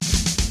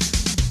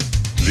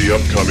The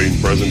upcoming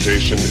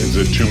presentation is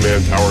a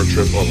two-man power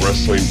trip of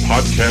wrestling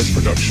podcast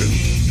production.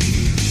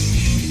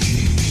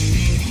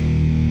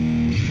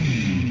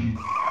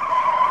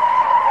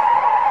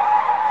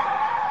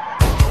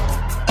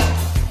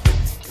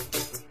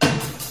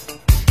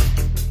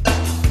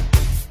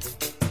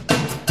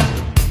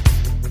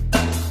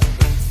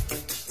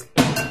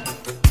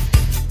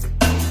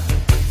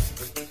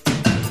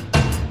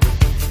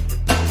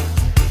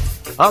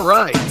 All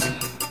right,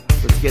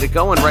 let's get it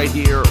going right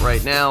here,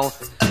 right now.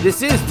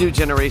 This is New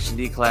Generation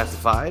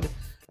Declassified,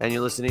 and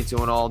you're listening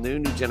to an all-new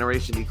New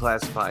Generation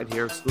Declassified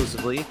here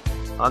exclusively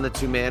on the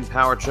two-man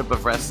power trip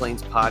of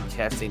wrestling's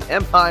podcasting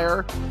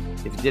empire.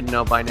 If you didn't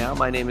know by now,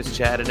 my name is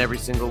Chad, and every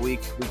single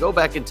week we go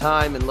back in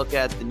time and look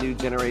at the new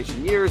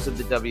generation years of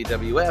the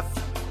WWF.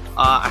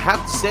 I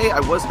have to say,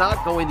 I was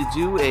not going to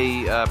do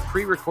a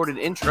pre-recorded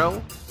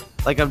intro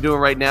like I'm doing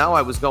right now.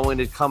 I was going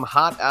to come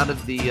hot out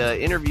of the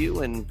interview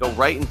and go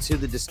right into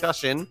the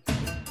discussion.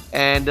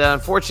 And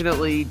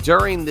unfortunately,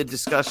 during the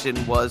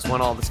discussion was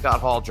when all the Scott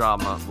Hall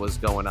drama was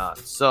going on.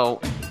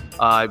 So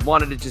I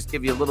wanted to just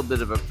give you a little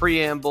bit of a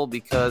preamble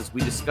because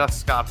we discussed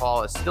Scott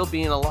Hall as still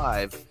being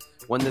alive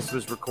when this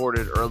was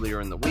recorded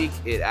earlier in the week.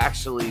 It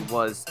actually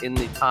was in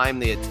the time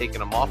they had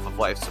taken him off of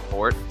life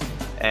support,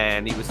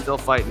 and he was still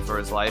fighting for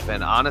his life.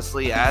 And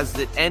honestly, as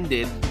it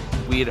ended,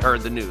 we had heard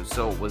the news.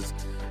 So it was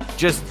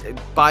just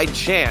by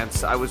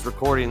chance, I was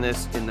recording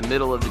this in the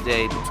middle of the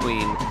day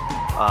between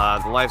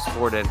the life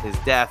support and his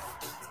death.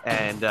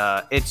 And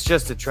it's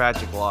just a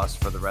tragic loss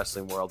for the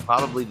wrestling world.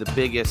 Probably the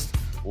biggest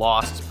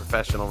loss to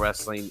professional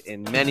wrestling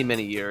in many,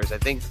 many years. I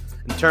think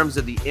in terms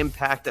of the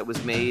impact that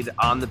was made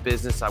on the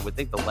business, I would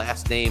think the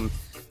last name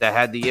that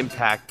had the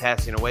impact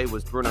passing away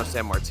was Bruno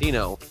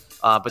Sammartino.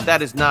 But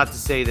that is not to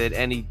say that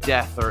any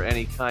death or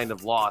any kind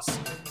of loss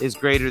is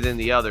greater than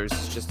the others.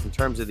 It's just in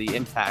terms of the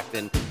impact.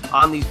 And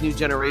on these New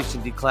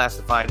Generation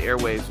Declassified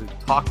airwaves, we've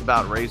talked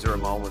about Razor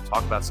Ramon, we've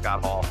talked about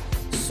Scott Hall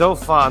so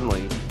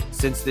fondly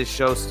since this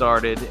show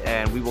started,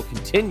 and we will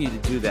continue to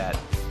do that,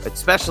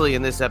 especially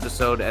in this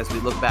episode as we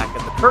look back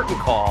at the curtain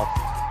call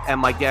and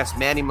my guest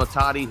Manny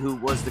Motati, who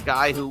was the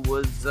guy who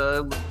was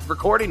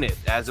recording it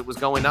as it was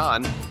going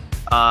on.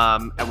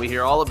 And we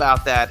hear all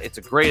about that. It's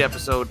a great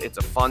episode. It's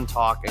a fun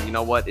talk. And you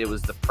know what? It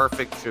was the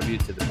perfect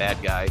tribute to the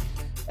bad guy.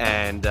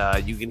 And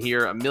you can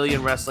hear a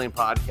million wrestling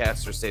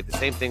podcasters say the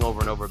same thing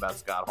over and over about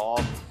Scott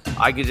Hall.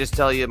 I could just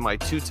tell you my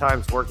 2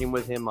 times working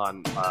with him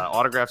on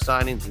autograph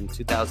signings in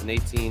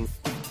 2018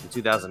 and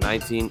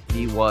 2019,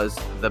 he was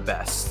the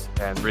best.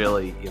 And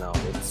really, you know,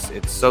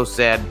 it's so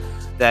sad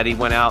that he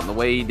went out in the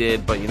way he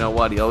did. But you know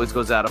what? He always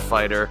goes out a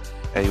fighter.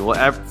 And he will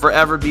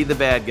forever be the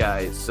bad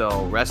guy.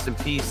 So rest in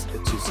peace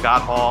to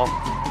Scott Hall.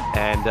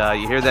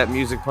 And you hear that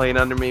music playing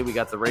under me. We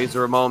got the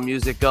Razor Ramon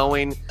music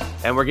going.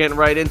 And we're getting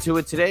right into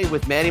it today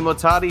with Manny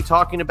Motati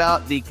talking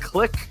about the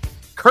Kliq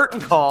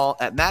curtain call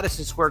at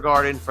Madison Square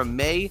Garden from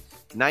May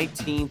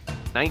 19th,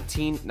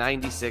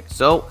 1996.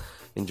 So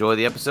enjoy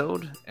the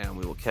episode, and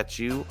we will catch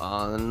you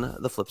on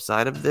the flip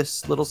side of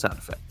this little sound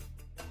effect.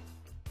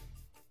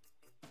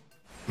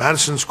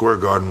 Madison Square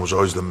Garden was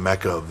always the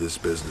mecca of this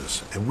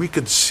business, and we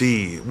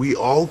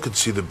all could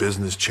see the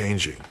business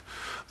changing.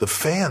 The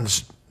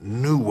fans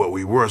knew what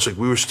we were. It's like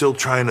we were still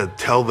trying to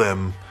tell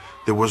them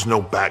there was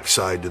no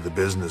backside to the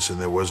business and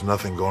there was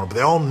nothing going on, but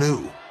they all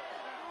knew.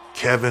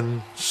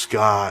 Kevin,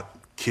 Scott,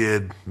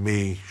 Kid,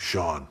 me,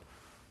 Sean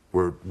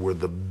were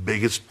the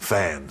biggest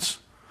fans.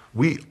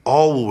 We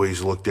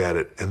always looked at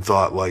it and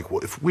thought, like,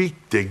 well, if we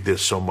dig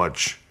this so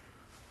much,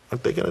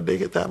 aren't they going to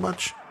dig it that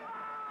much?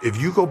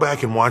 If you go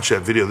back and watch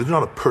that video, there's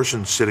not a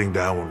person sitting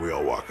down when we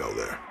all walk out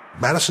there.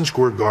 Madison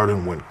Square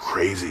Garden went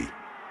crazy.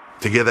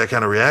 To get that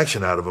kind of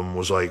reaction out of them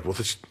was like, well,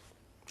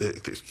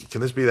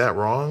 can this be that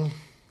wrong?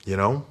 You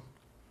know?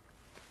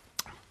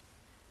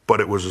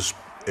 But it was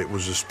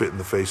a spit in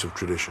the face of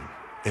tradition,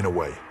 in a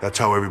way. That's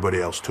how everybody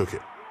else took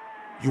it.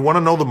 You want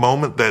to know the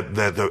moment that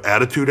the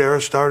Attitude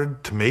Era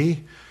started? To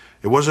me,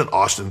 it wasn't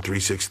Austin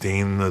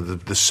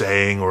 3:16, the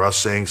saying, or us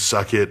saying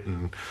suck it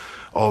and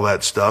all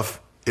that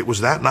stuff. It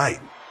was that night.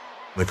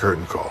 The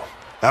curtain call.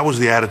 That was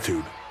the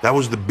attitude. That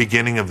was the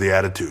beginning of the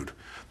attitude,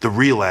 the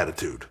real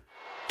attitude.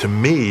 To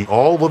me,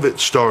 all of it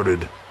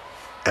started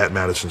at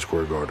Madison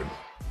Square Garden.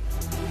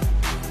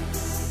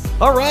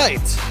 All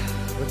right,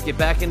 let's get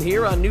back in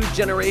here on New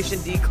Generation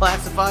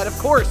Declassified. Of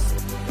course,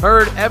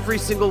 heard every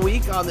single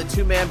week on the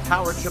two-man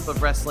power trip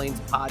of wrestling's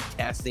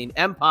podcasting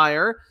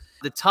empire.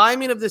 The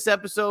timing of this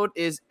episode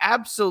is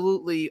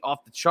absolutely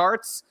off the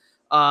charts.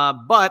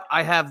 But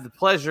I have the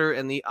pleasure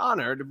and the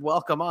honor to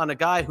welcome on a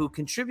guy who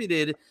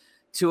contributed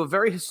to a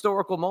very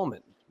historical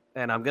moment.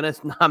 And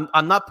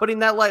I'm not putting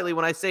that lightly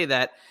when I say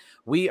that.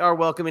 We are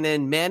welcoming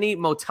in Manny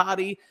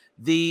Motati,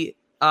 the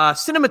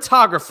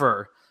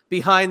cinematographer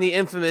behind the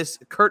infamous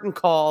curtain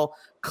call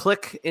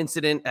Kliq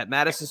incident at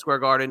Madison Square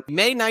Garden,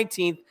 May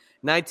 19th,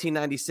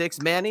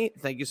 1996. Manny,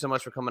 thank you so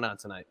much for coming on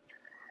tonight.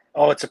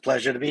 Oh, it's a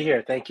pleasure to be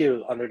here. Thank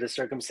you under the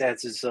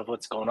circumstances of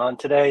what's going on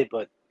today,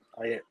 but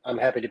I'm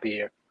happy to be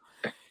here.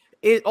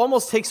 it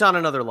almost takes on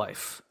another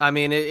life. I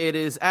mean, it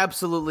is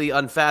absolutely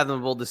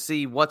unfathomable to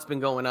see what's been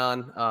going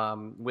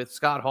on with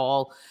Scott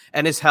Hall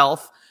and his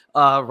health.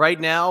 Right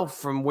now,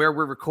 from where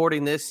we're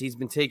recording this, he's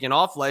been taken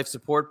off life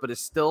support, but is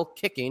still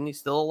kicking. He's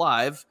still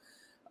alive.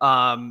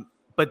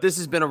 But this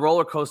has been a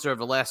roller coaster over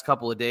the last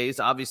couple of days.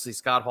 Obviously,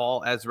 Scott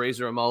Hall, as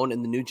Razor Ramon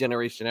in the New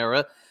Generation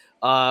era,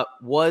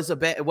 was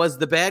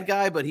the bad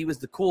guy, but he was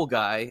the cool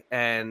guy.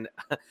 And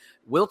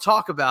we'll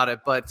talk about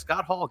it. But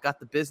Scott Hall got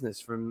the business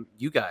from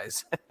you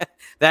guys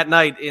that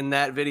night in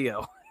that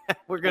video.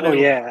 we're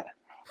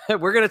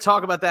gonna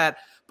talk about that.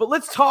 But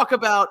let's talk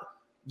about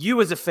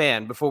you as a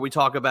fan before we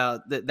talk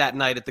about that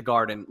night at the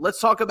Garden. Let's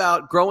talk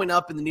about growing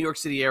up in the New York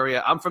City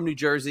area. I'm from New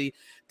Jersey.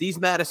 These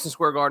Madison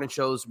Square Garden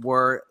shows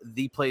were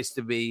the place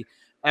to be.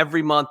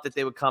 Every month that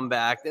they would come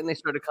back. Then they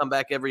started to come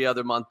back every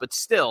other month. But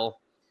still,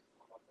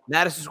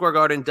 Madison Square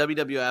Garden,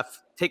 WWF,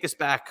 take us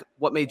back.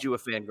 What made you a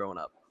fan growing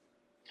up?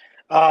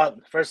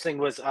 First thing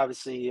was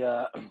obviously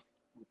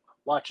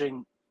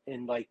watching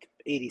in like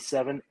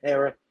 87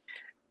 era.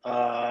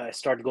 I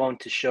started going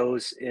to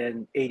shows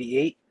in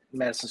 88,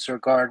 Madison Square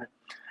Garden.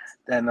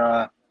 Then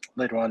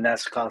later on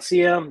Nassau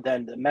Coliseum,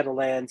 then the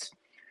Meadowlands.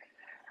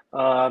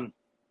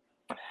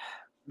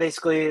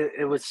 Basically,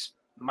 it was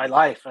my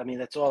life. I mean,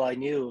 that's all I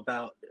knew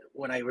about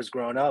when I was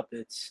growing up.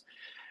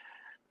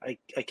 I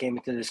came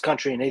into this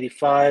country in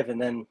 85,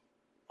 and then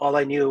all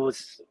I knew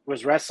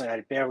was wrestling.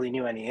 I barely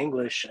knew any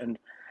English, and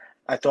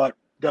I thought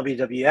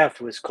WWF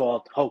was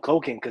called Hulk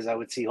Hogan because I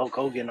would see Hulk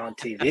Hogan on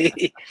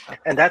TV,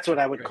 and that's what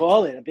I would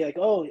call it. I'd be like,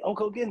 oh, Hulk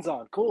Hogan's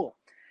on, cool.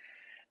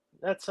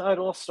 That's how it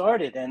all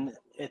started, and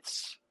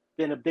it's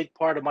been a big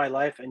part of my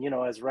life. And,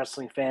 as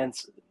wrestling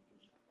fans,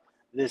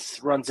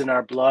 this runs in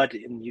our blood,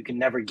 and you can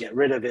never get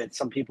rid of it.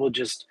 Some people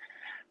just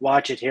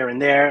watch it here and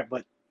there,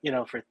 but,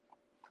 for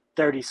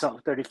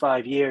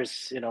 35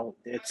 years,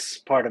 it's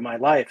part of my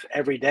life.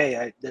 Every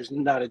day, there's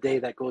not a day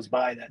that goes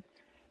by that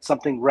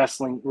something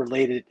wrestling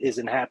related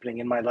isn't happening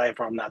in my life,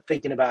 or I'm not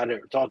thinking about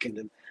it or talking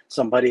to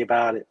somebody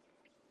about it,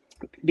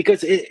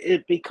 because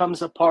it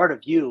becomes a part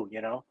of you,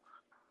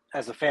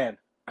 as a fan.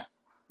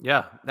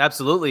 Yeah,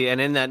 absolutely.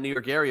 And in that New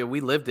York area,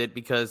 we lived it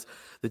because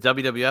the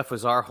WWF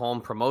was our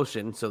home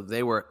promotion. So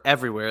they were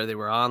everywhere. They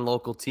were on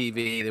local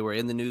TV. They were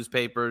in the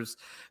newspapers.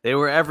 They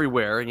were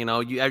everywhere. You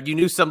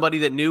knew somebody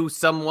that knew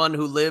someone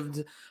who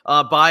lived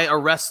by a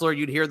wrestler.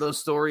 You'd hear those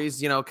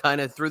stories, kind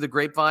of through the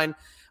grapevine.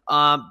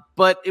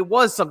 But it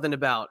was something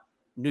about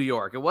New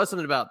York. It was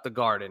something about the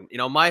Garden.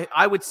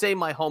 I would say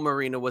my home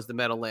arena was the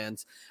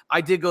Meadowlands. I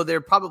did go there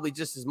probably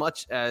just as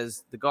much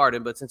as the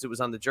Garden, but since it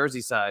was on the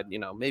Jersey side,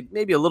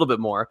 maybe a little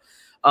bit more.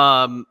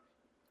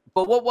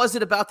 But what was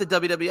it about the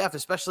WWF,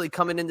 especially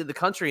coming into the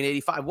country in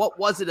 85? What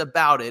was it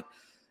about it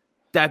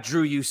that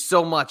drew you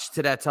so much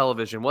to that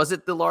television? Was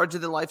it the larger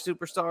than life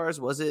superstars?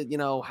 Was it,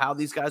 how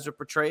these guys were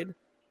portrayed?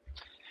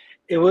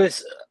 It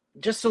was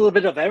just a little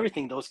bit of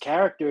everything. Those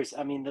characters,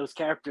 those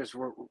characters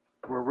were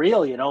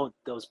real,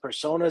 those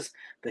personas.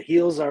 The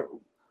heels are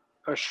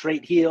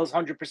straight heels,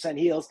 100%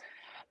 heels.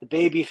 The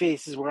baby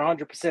faces were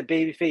 100%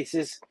 baby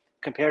faces,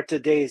 compared to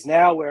days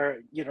now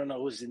where you don't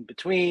know who's in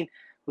between,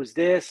 who's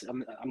this,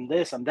 I'm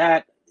this, I'm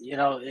that.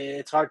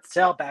 It's hard to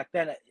tell. Back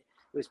then it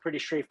was pretty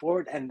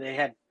straightforward, and they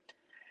had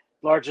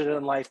larger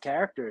than life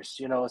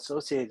characters,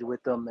 associated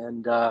with them.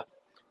 And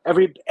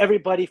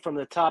everybody from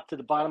the top to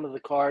the bottom of the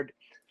card,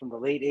 from the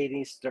late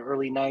 80s to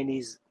early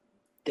 90s,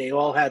 they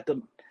all had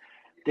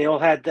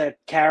that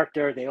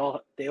character. They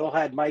all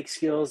had mic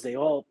skills. They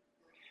all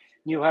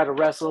knew how to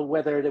wrestle,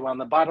 whether they were on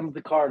the bottom of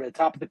the card or the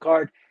top of the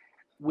card.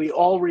 We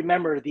all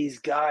remember these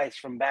guys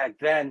from back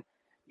then,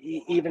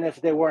 even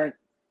if they weren't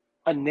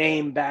a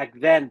name back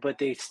then, but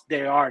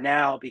they are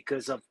now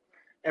because of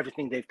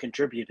everything they've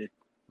contributed.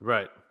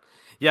 Right.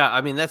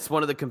 Yeah, that's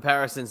one of the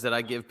comparisons that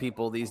I give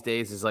people these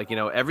days is like,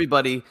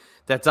 everybody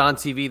that's on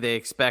TV, they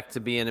expect to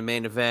be in a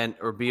main event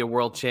or be a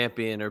world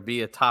champion or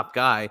be a top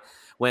guy.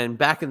 When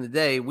back in the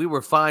day, we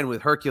were fine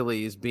with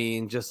Hercules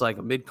being just like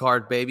a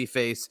mid-card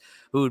babyface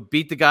who would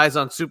beat the guys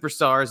on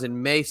Superstars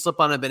and may slip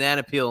on a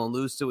banana peel and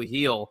lose to a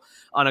heel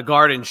on a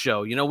Garden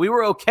show. We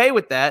were okay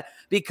with that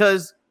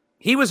because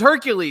he was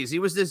Hercules. He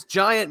was this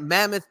giant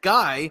mammoth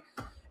guy.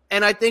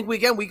 And I think, we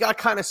got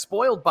kind of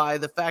spoiled by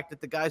the fact that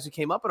the guys who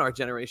came up in our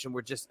generation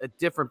were just a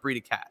different breed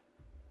of cat.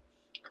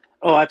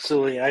 Oh,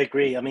 absolutely. I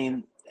agree.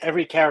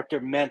 Every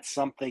character meant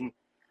something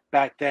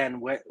back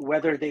then,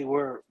 whether they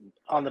were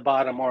on the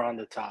bottom or on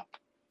the top.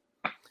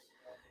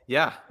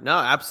 Yeah, no,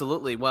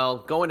 absolutely. Well,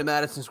 going to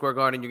Madison Square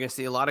Garden, you're going to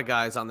see a lot of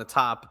guys on the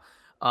top.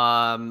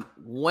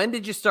 When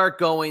did you start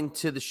going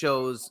to the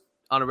shows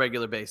on a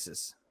regular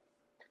basis?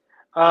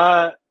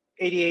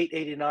 88,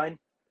 89,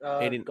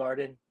 80.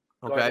 Garden.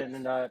 Okay.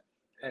 Garden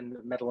and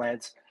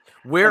Meadowlands.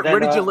 Where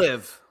did you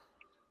live?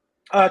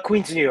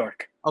 Queens, New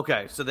York.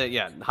 Okay, so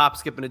hop,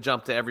 skip, and a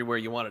jump to everywhere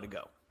you wanted to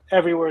go.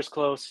 Everywhere is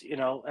close,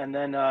 and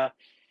then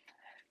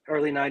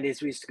early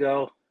 90s we used to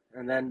go,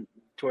 and then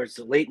towards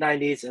the late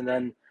 90s, and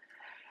then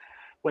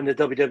when the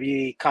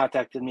WWE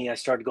contacted me, I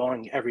started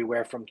going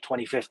everywhere from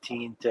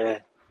 2015 to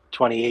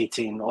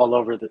 2018, all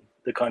over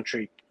the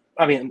country.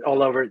 I mean,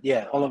 all over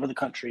the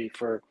country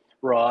for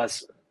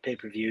Raws,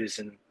 pay-per-views,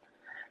 and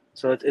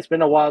so it's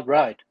been a wild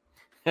ride.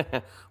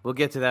 We'll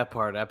get to that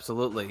part.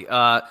 Absolutely.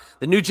 The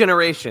new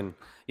generation.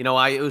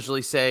 I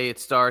usually say it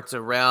starts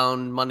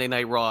around Monday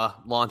Night Raw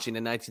launching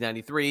in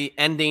 1993,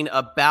 ending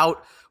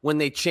about when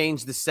they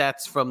changed the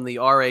sets from the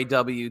RAW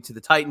to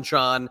the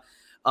Titantron.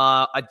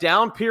 A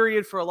down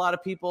period for a lot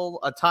of people,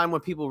 a time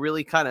when people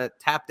really kind of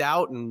tapped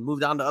out and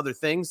moved on to other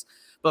things.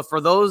 But for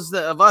those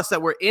of us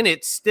that were in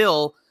it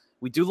still,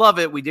 we do love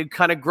it. We did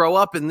kind of grow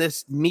up in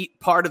this meat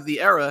part of the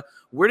era.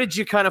 Where did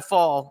you kind of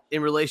fall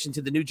in relation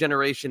to the new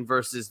generation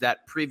versus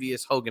that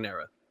previous Hogan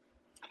era?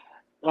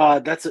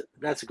 That's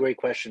a great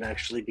question,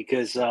 actually,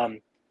 because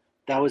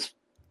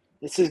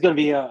this is going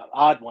to be an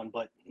odd one,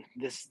 but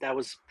that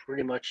was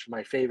pretty much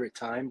my favorite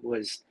time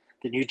was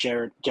the new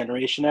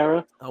generation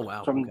era. Oh,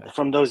 wow.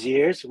 From those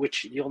years,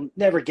 which you'll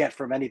never get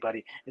from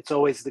anybody. It's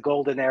always the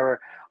golden era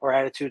or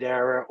attitude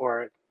era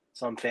or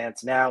some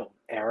fans now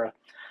era.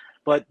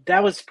 But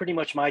that was pretty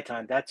much my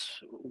time. That's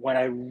when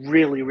I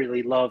really,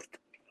 really loved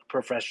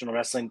professional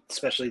wrestling,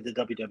 especially the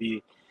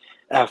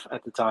WWF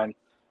at the time,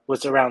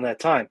 was around that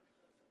time.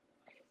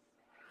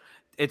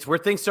 It's where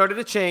things started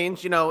to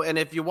change, and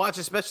if you watch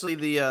especially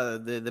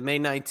the May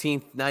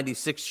 19th,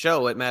 96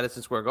 show at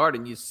Madison Square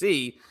Garden, you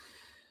see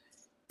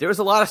there was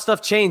a lot of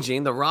stuff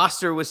changing. The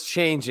roster was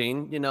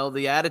changing,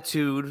 the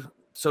attitude,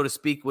 so to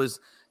speak, was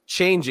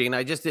changing.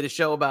 I just did a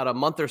show about a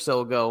month or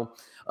so ago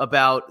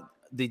about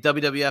the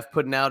WWE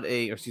putting out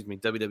a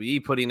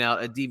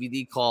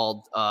DVD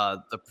called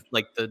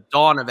the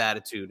Dawn of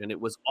Attitude, and it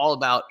was all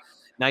about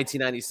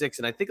 1996.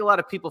 And I think a lot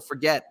of people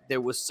forget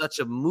there was such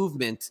a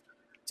movement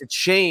to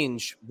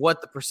change what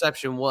the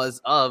perception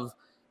was of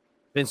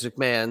Vince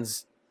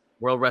McMahon's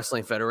World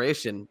Wrestling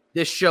Federation,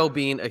 this show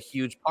being a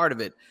huge part of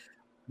it.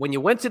 When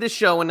you went to this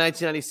show in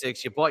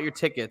 1996, you bought your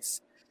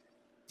tickets.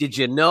 Did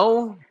you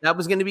know that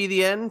was going to be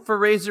the end for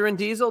Razor and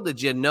Diesel?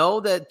 Did you know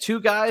that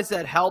two guys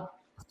that helped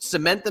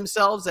cement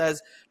themselves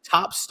as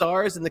top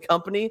stars in the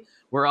company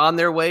were on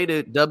their way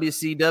to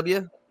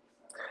WCW?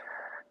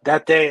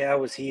 That day I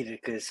was heated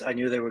because I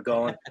knew they were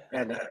going.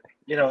 And,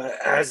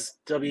 as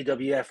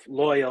WWF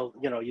loyal,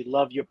 you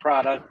love your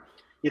product.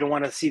 You don't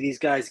want to see these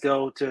guys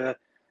go to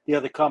the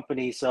other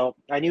company. So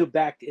I knew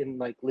back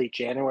in late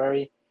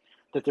January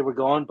that they were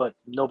going, but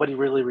nobody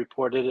really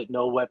reported it.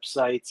 No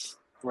websites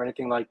or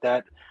anything like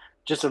that.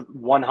 Just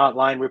one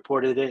hotline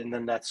reported it. And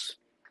then that's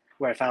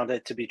where I found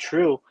it to be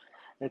true.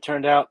 And it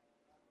turned out,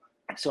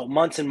 so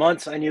months and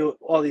months, I knew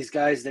all these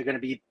guys, they're going to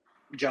be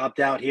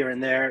jobbed out here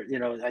and there.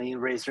 I knew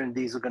Razor and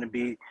Diesel going to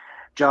be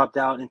jobbed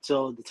out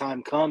until the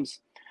time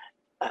comes.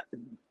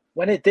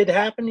 When it did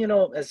happen,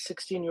 as a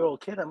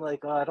 16-year-old kid, I'm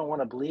like, oh, I don't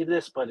want to believe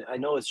this, but I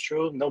know it's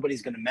true.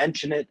 Nobody's going to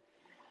mention it.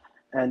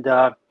 And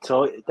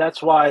so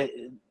that's why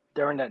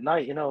during that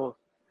night,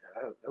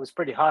 I was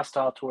pretty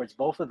hostile towards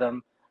both of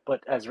them.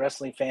 But as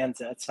wrestling fans,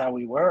 that's how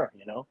we were,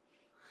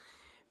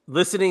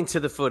 Listening to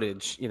the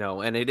footage,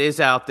 and it is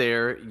out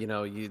there,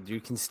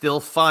 you can still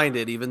find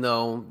it, even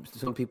though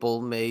some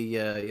people may,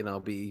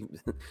 be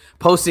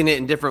posting it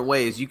in different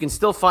ways. You can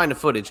still find the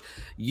footage.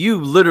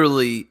 You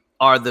literally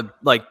are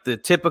the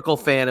typical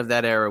fan of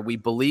that era. We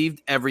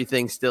believed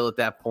everything still at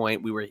that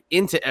point. We were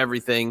into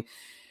everything.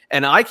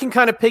 And I can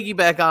kind of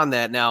piggyback on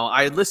that. Now,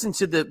 I listened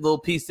to the little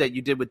piece that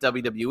you did with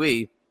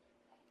WWE,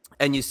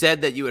 and you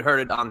said that you had heard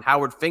it on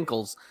Howard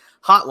Finkel's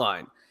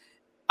hotline.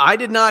 I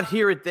did not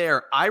hear it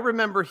there. I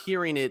remember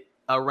hearing it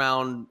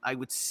around, I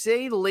would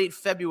say, late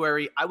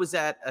February. I was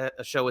at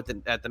a show at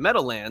the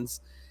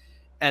Meadowlands,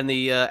 and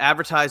the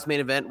advertised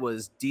main event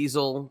was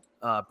Diesel,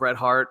 Bret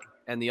Hart,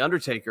 and The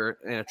Undertaker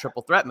in a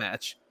triple threat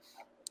match.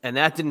 And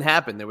that didn't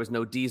happen. There was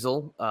no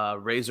Diesel.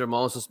 Razor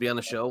Ramon was supposed to be on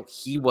the show.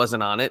 He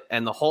wasn't on it.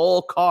 And the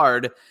whole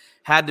card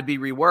had to be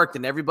reworked.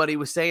 And everybody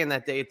was saying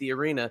that day at the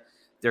arena,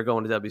 they're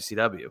going to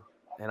WCW.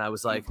 And I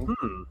was like,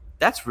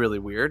 that's really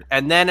weird.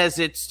 And then as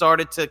it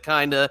started to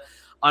kind of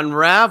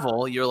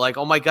unravel, you're like,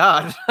 oh my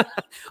God,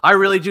 I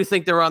really do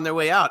think they're on their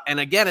way out. And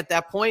again, at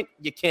that point,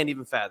 you can't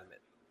even fathom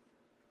it.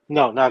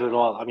 No, not at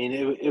all. I mean,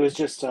 it was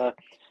just a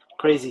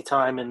crazy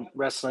time in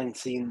wrestling,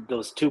 seeing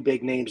those two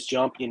big names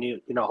jump.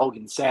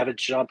 Hogan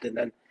Savage jumped, and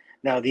then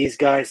now these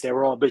guys, they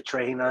were all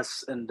betraying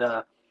us. And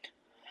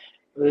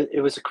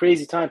it was a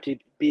crazy time to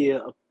be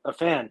a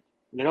fan,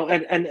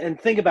 and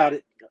think about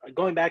it.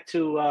 Going back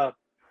to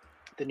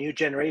the new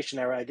generation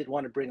era, I did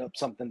want to bring up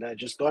something that I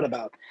just thought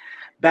about.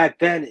 Back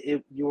then,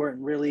 you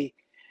weren't really,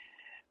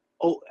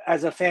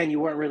 as a fan, you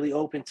weren't really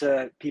open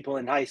to people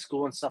in high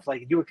school and stuff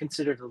like that. You were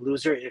considered a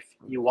loser if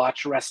you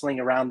watched wrestling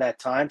around that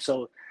time.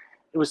 So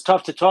it was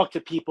tough to talk to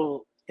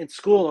people in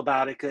school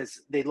about it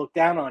because they looked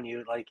down on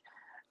you like,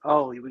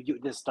 oh,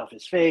 this stuff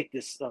is fake.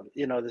 This stuff,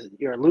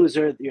 you're a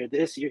loser. You're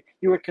this. You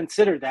were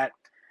considered that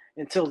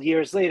until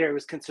years later. It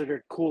was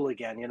considered cool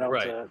again,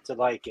 right, to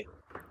like it.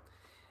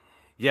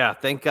 Yeah,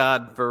 thank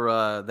God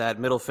for that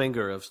middle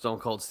finger of Stone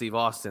Cold Steve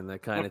Austin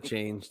that kind of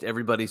changed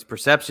everybody's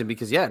perception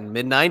because, in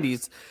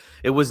mid-'90s,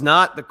 it was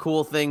not the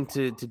cool thing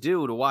to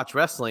do, to watch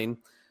wrestling.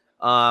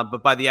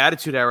 But by the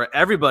Attitude Era,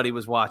 everybody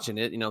was watching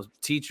it. You know,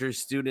 teachers,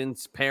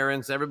 students,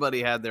 parents,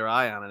 everybody had their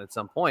eye on it at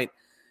some point.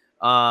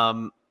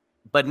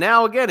 But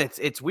now again,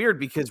 it's weird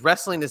because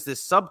wrestling is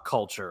this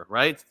subculture,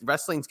 right?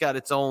 Wrestling's got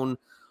its own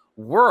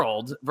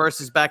world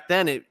versus back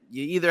then. You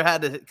either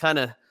had to kind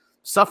of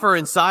suffer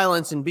in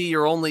silence and be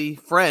your only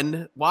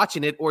friend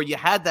watching it, or you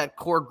had that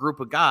core group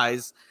of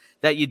guys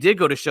that you did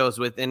go to shows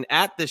with. And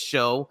at this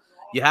show,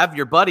 you have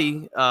your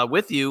buddy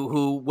with you.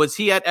 Who was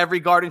he at every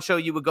Garden show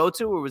you would go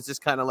to, or was this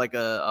kind of like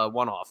a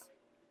one-off?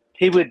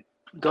 He would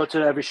go to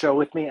every show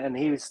with me, and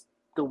he was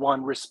the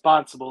one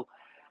responsible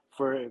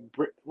for,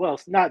 well,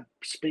 not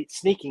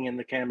sneaking in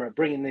the camera,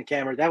 bringing the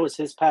camera. That was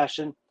his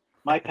passion.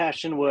 My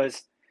passion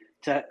was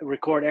to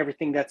record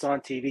everything that's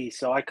on TV.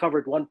 So I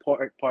covered one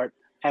part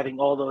having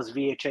all those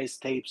VHS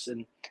tapes,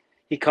 and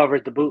he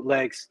covered the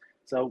bootlegs.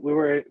 So we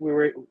were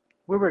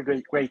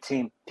a great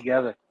team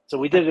together. So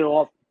we did it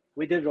all.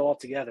 We did it all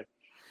together.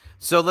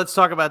 So let's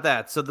talk about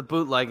that. So the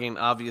bootlegging,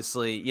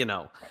 obviously, you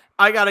know,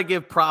 I got to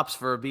give props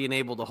for being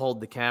able to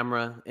hold the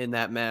camera in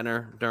that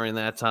manner during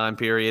that time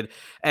period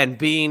and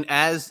being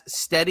as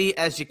steady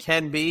as you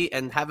can be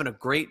and having a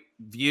great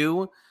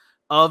view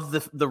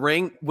of the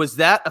ring. Was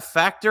that a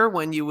factor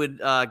when you would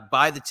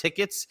buy the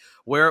tickets,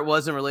 where it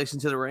was in relation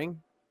to the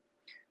ring?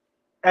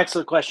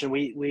 Excellent question.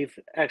 We've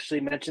actually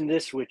mentioned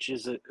this, which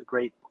is a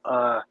great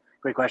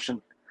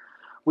question.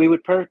 We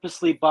would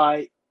purposely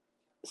buy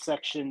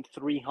section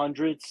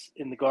 300s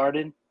in the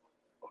Garden,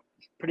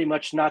 pretty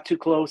much not too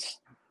close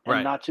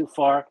and not too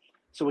far,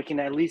 so we can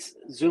at least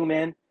zoom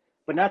in,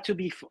 but not to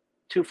be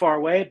too far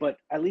away, but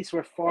at least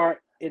we're far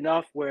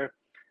enough where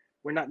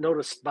we're not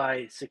noticed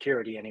by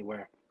security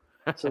anywhere.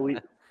 So we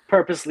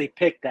purposely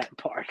picked that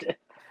part.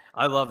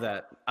 I love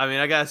that. I mean,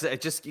 I gotta say,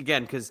 just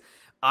again, because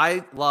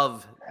I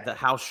love the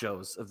house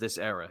shows of this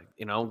era,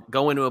 you know,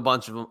 going to a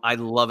bunch of them. I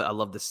love it. I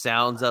love the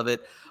sounds of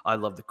it. I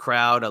love the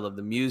crowd. I love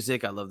the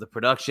music. I love the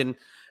production.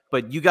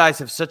 But you guys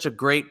have such a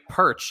great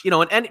perch, you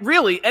know, and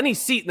really any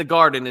seat in the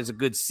Garden is a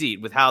good seat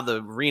with how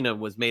the arena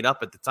was made up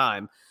at the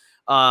time.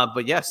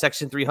 But yeah,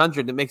 section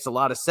 300, it makes a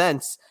lot of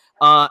sense.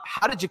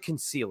 How did you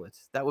conceal it?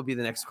 That would be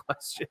the next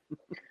question.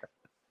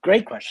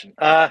 Great question.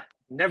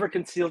 Never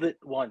concealed it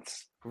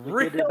once.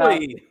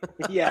 Really?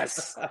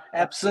 Yes,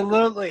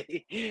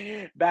 absolutely.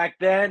 Back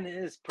then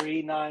is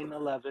pre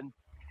 9/11,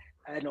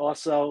 and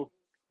also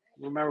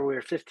remember we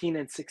were 15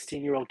 and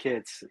 16-year-old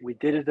kids. We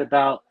did it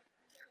about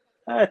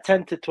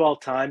 10 to 12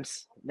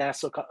 times.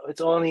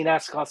 It's only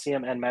Nassau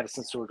Coliseum and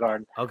Madison Square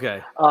Garden.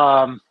 Okay.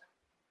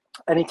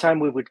 Anytime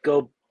we would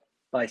go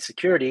by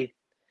security,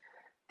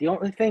 the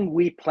only thing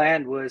we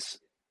planned was,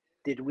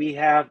 did we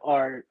have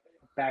our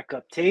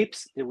backup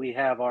tapes? Did we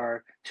have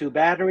our 2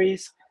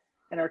 batteries?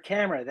 And our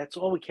camera? That's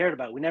all we cared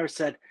about. We never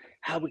said,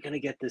 how are we going to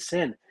get this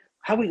in?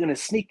 How are we going to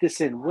sneak this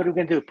in? What are we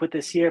going to do? Put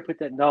this here, put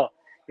that? No,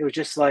 it was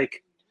just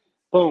like,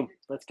 boom,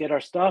 let's get our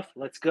stuff.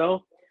 Let's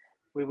go.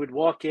 We would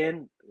walk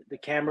in. The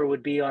camera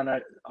would be on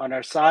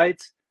our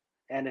sides.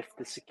 And if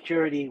the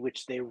security,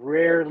 which they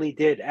rarely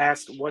did,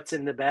 asked what's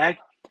in the bag,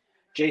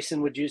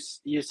 Jason would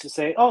used to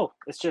say, oh,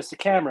 it's just a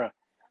camera.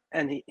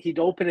 And he'd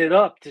open it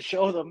up to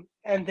show them,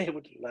 and they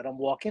would let them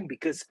walk in,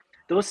 because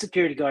those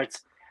security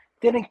guards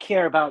didn't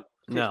care about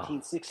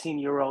 15,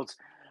 16-year-olds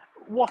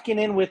walking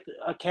in with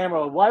a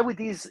camera. Why would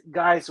these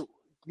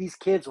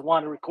kids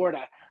want to record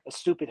a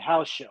stupid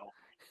house show?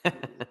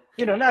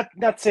 You know,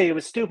 not say it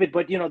was stupid,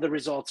 but, you know, the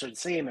results are the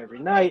same every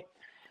night.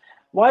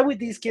 Why would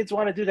these kids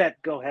want to do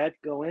that? Go ahead,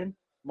 go in.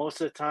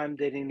 Most of the time,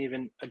 they didn't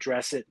even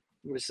address it.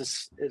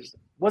 It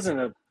wasn't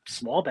a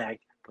small bag,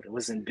 but it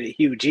wasn't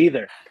huge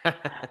either.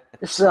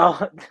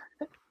 So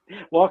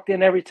walked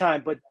in every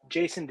time. But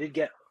Jason did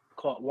get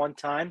caught one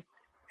time,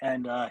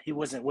 and he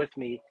wasn't with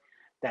me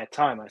that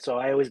time. So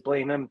I always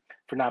blame him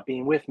for not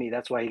being with me.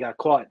 That's why he got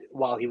caught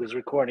while he was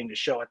recording the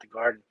show at the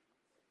Garden.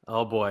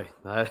 Oh boy.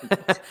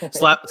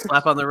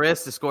 Slap on the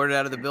wrist, escorted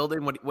out of the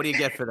building. What do you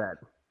get for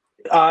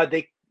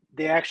that?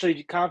 They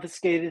actually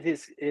confiscated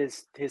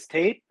his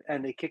tape,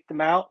 and they kicked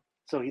him out,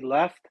 so he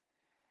left.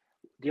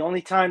 The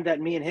only time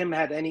that me and him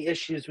had any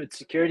issues with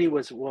security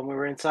was when we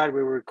were inside,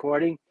 we were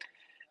recording.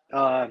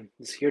 The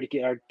security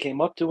guard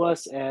came up to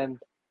us, and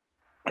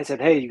I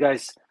said, hey, you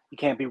guys, you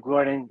can't be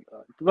recording.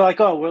 We're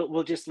like, oh,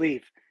 we'll just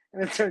leave.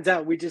 And it turns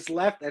out we just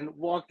left and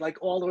walked like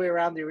all the way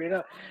around the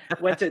arena,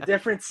 went to a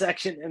different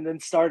section, and then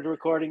started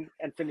recording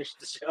and finished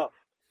the show.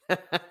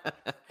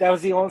 That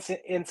was the only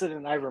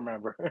incident I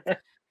remember.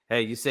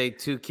 Hey, you say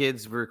 2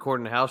 kids were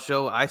recording a house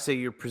show. I say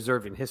you're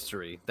preserving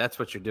history. That's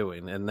what you're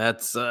doing. And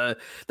that's what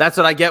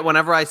I get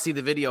whenever I see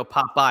the video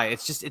pop by.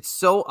 It's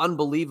so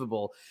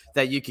unbelievable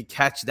that you could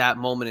catch that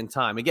moment in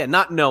time. Again,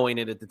 not knowing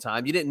it at the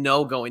time. You didn't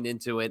know going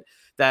into it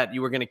that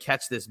you were going to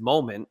catch this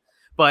moment.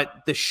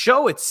 But the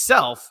show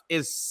itself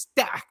is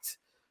stacked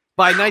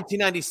by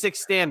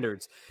 1996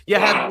 standards. You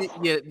have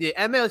the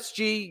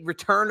MSG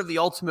Return of the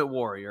Ultimate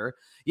Warrior.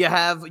 You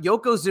have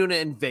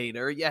Yokozuna and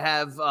Vader. You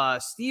have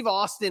Steve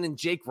Austin and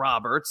Jake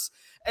Roberts.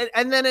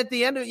 And then at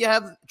the end of it, you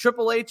have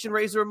Triple H and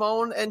Razor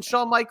Ramon and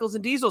Shawn Michaels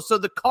and Diesel. So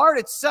the card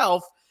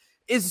itself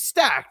is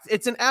stacked.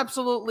 It's an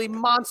absolutely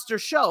monster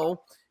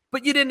show,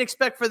 but you didn't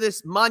expect for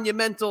this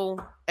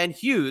monumental and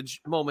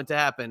huge moment to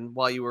happen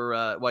while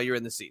you're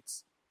in the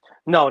seats.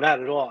 No,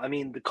 not at all. I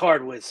mean, the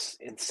card was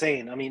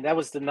insane. I mean, that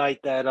was the night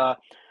that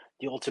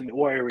the Ultimate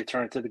Warrior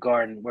returned to the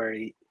Garden, where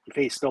he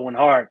faced Owen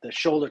Hart, the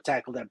shoulder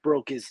tackle that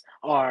broke his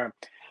arm.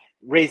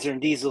 Razor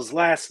and Diesel's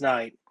last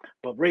night,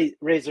 but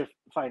Razor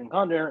fighting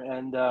Hunter,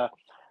 and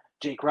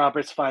Jake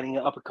Roberts fighting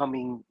an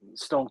up-and-coming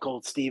Stone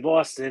Cold Steve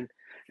Austin,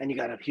 and you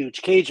got a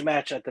huge cage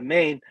match at the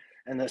main,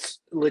 and this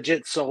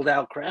legit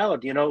sold-out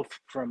crowd,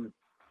 from,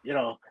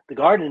 the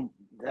Garden.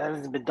 That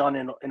hasn't been done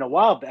in a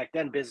while. Back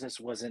then, business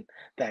wasn't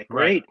that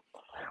great.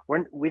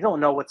 Right. We don't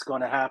know what's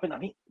going to happen. I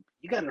mean,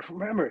 you got to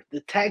remember,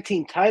 the tag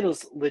team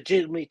titles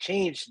legitimately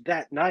changed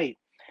that night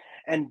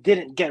and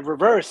didn't get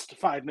reversed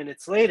 5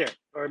 minutes later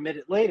or a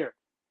minute later.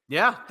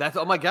 Yeah,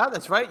 oh my God,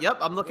 that's right. Yep,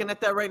 I'm looking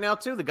at that right now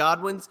too. The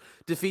Godwins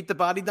defeat the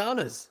Body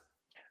Donnas.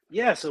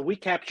 Yeah, so we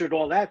captured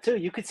all that too.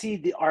 You could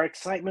see our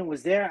excitement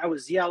was there. I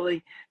was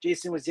yelling.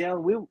 Jason was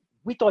yelling.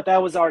 We thought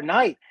that was our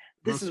night.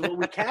 This is what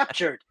we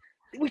captured.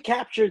 We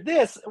captured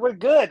this. We're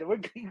good. We're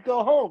going to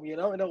go home,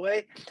 in a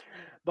way.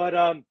 But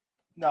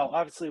no,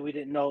 obviously we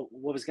didn't know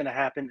what was going to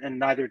happen, and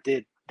neither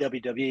did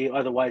WWE.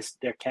 Otherwise,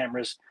 their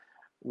cameras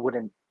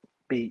wouldn't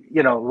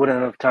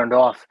have turned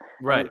off.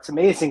 Right. And it's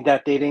amazing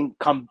that they didn't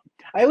come.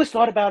 I always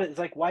thought about it. It's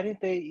like, why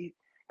didn't they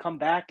come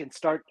back and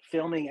start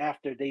filming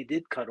after they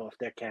did cut off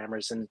their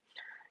cameras? And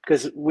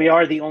because we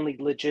are the only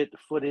legit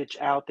footage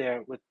out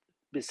there, with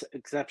this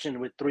exception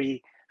with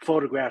 3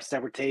 photographs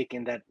that were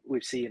taken that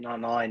we've seen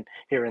online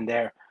here and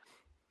there.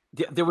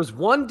 There was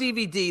one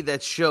DVD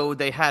that showed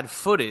they had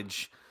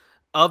footage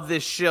of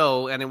this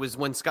show, and it was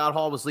when Scott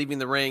Hall was leaving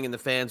the ring and the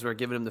fans were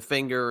giving him the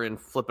finger and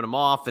flipping him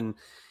off, and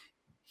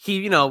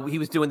he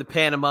was doing the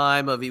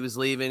pantomime of he was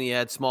leaving, he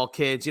had small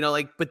kids,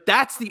 but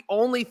that's the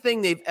only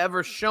thing they've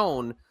ever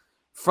shown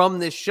from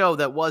this show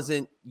that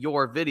wasn't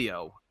your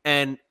video.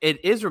 And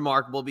it is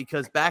remarkable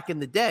because back in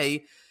the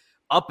day,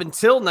 up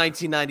until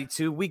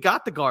 1992, we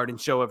got the Garden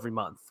show every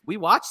month. We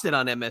watched it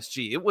on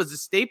MSG. It was a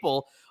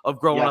staple of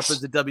growing up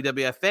as a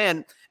WWF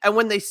fan. And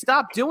when they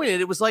stopped doing it,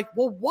 it was like,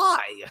 well,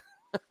 why?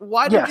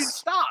 Why did you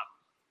stop?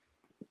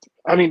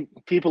 I mean,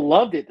 people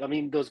loved it. I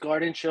mean, those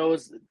Garden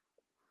shows,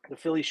 the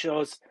Philly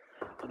shows,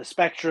 the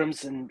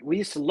Spectrums, and we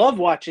used to love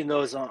watching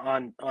those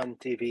on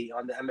TV,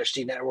 on the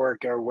MSG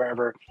network or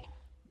wherever.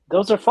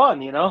 Those are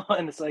fun,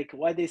 and it's like,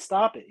 why'd they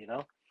stop it,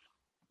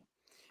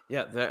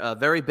 Yeah, a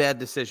very bad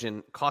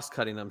decision,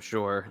 cost-cutting, I'm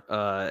sure.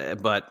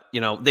 But,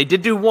 they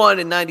did do one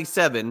in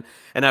 97,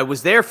 and I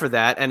was there for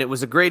that, and it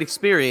was a great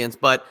experience,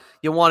 but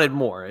you wanted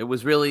more. It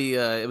was really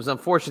it was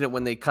unfortunate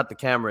when they cut the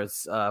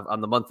cameras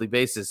on the monthly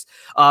basis.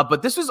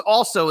 But this is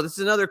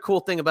another cool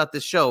thing about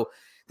this show.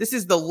 This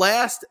is the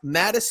last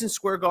Madison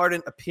Square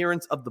Garden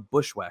appearance of the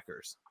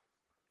Bushwhackers.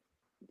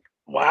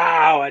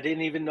 Wow, I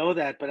didn't even know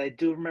that, but I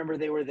do remember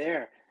they were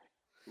there.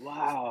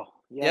 Wow.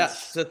 Yes. Yeah,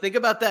 so think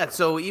about that.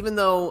 So even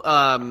though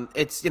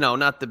it's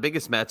not the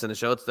biggest match on the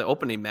show, it's the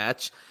opening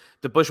match.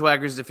 The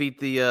Bushwhackers defeat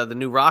the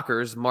New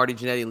Rockers, Marty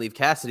Jannetty and Leif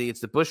Cassidy.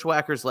 It's the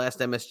Bushwhackers' last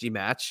MSG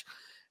match,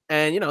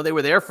 and they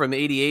were there from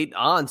 '88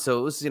 on, so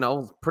it was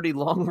pretty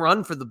long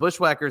run for the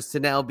Bushwhackers to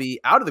now be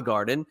out of the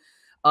Garden.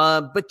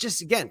 But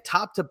just again,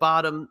 top to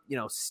bottom,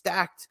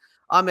 stacked.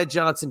 Ahmed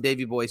Johnson,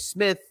 Davey Boy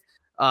Smith,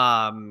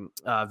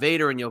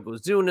 Vader and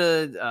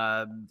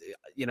Yokozuna,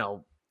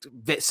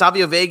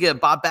 Savio Vega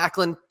and Bob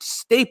Backlund,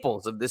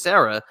 staples of this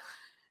era,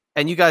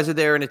 and you guys are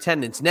there in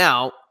attendance.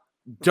 Now,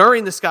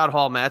 during the Scott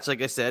Hall match,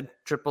 like I said,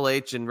 Triple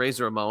H and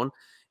Razor Ramon,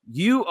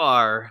 you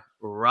are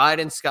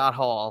riding Scott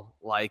Hall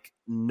like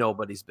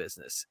nobody's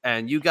business.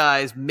 And you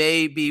guys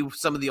may be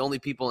some of the only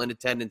people in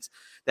attendance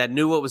that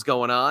knew what was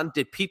going on.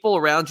 Did people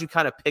around you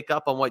kind of pick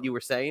up on what you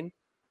were saying?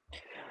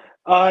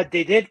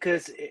 They did,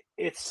 because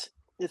it's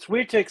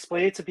weird to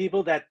explain it to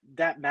people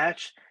that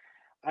match,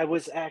 I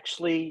was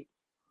actually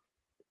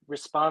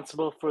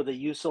responsible for the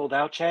 "You Sold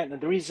Out" chant, and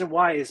the reason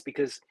why is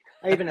because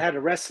I even had a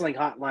wrestling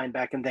hotline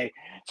back in the day.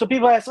 So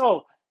people ask,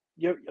 "Oh,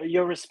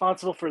 you're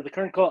responsible for the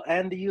current call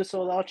and the "You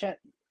Sold Out" chant?"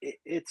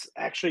 It's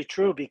actually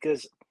true,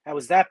 because I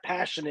was that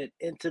passionate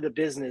into the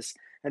business,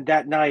 and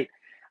that night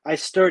I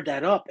stirred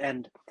that up,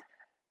 and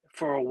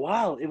for a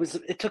while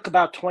it took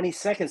about 20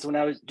 seconds when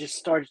I just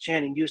started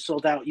chanting "You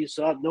sold out, you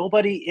sold out."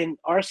 Nobody in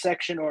our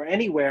section or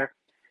anywhere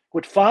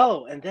would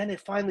follow, and then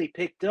it finally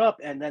picked up,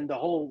 and then the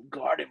whole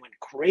Garden went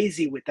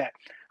crazy with that.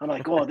 I'm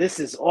like, oh, this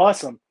is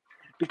awesome,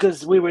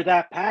 because we were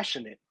that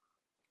passionate.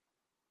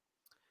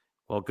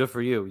 Well, good for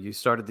you. You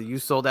started the "You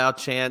Sold Out"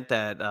 chant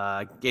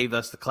that gave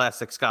us the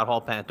classic Scott Hall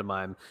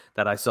pantomime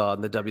that I saw in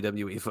the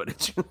WWE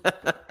footage.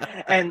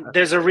 And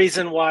there's a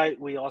reason why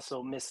we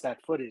also missed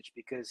that footage,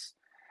 because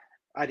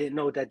I didn't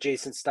know that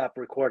Jason stopped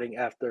recording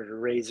after the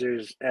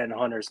Razors and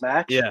Hunters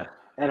match. Yeah.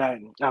 And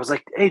I was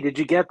like, hey, did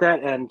you get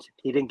that? And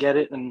he didn't get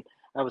it. And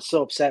I was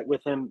so upset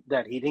with him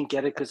that he didn't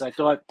get it, because I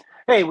thought,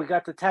 hey, we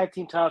got the tag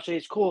team title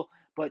change, cool.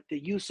 But the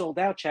 "You Sold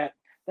Out" chat,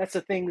 that's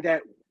a thing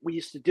that we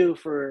used to do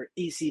for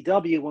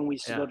ECW when we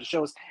used to go to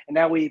shows. And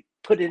now we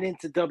put it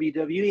into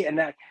WWE,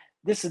 and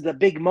this is the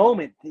big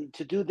moment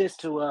to do this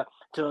to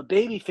a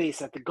baby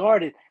face at the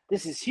Garden.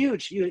 This is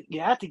huge. You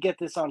had to get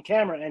this on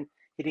camera, and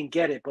he didn't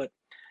get it, but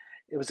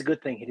it was a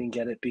good thing he didn't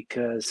get it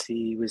because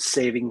he was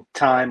saving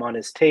time on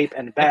his tape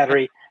and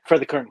battery for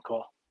the curtain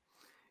call.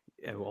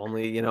 Yeah,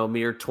 only,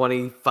 mere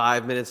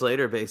 25 minutes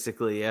later,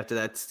 basically, after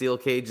that steel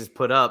cage is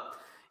put up,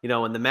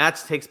 and the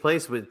match takes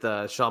place with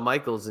Shawn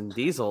Michaels and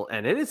Diesel,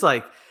 and it is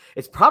like,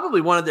 it's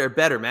probably one of their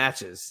better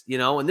matches,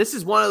 and this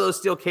is one of those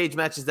steel cage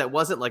matches that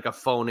wasn't like a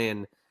phone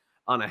in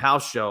on a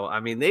house show. I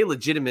mean, they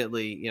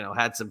legitimately,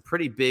 had some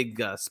pretty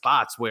big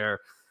spots where,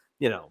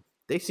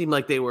 they seemed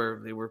like they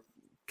were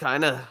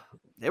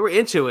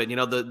into it.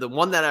 The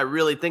one that I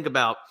really think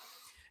about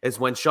is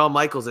when Shawn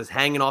Michaels is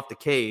hanging off the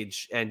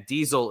cage and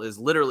Diesel is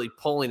literally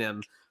pulling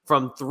him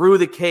from through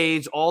the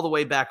cage all the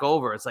way back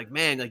over. It's like,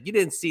 man, like you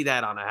didn't see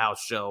that on a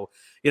house show,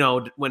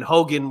 when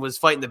Hogan was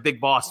fighting the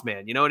Big Boss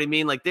Man, you know what I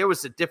mean? Like there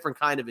was a different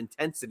kind of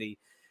intensity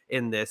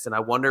in this. And I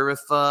wonder if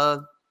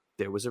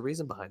there was a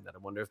reason behind that. I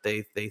wonder if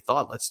they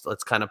thought,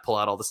 let's kind of pull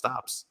out all the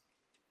stops.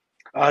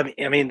 I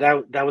mean,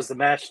 that was the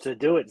match to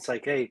do it. It's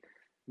like, hey,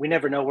 we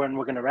never know when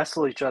we're going to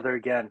wrestle each other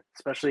again,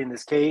 especially in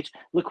this cage.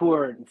 Look who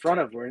we're in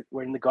front of.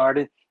 We're in the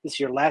Garden. This is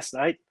your last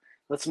night.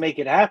 Let's make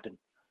it happen.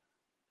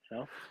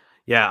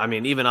 Yeah, I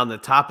mean, even on the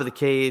top of the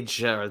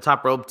cage or the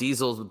top rope,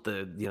 Diesel's with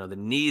the the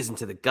knees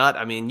into the gut.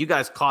 I mean, you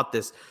guys caught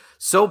this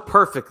so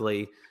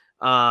perfectly.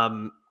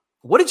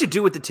 What did you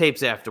do with the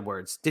tapes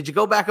afterwards? Did you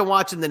go back and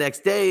watch them the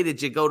next day?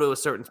 Did you go to a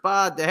certain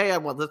spot? Hey,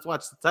 let's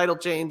watch the title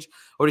change,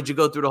 or did you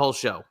go through the whole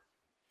show?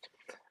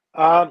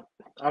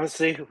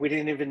 Honestly, we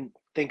didn't even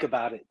think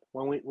about it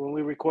when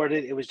we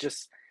recorded. It was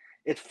just,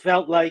 it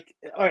felt like,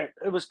 all right,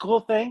 it was a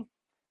cool thing,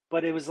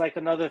 but it was like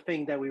another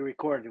thing that we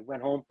recorded.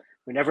 Went home,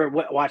 we never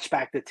watched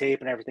back the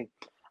tape and everything.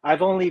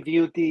 I've only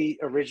viewed the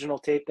original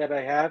tape that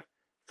I have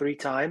 3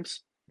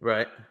 times.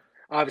 Right.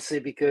 Obviously,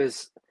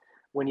 because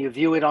when you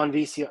view it on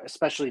VCR,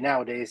 especially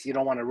nowadays, you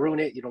don't want to ruin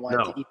it. You don't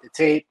want to eat the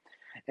tape.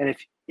 And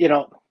if,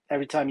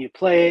 every time you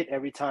play it,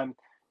 every time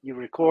you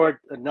record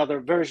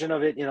another version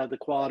of it, the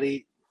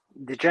quality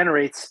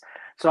degenerates.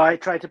 So I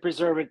try to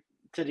preserve it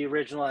to the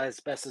original as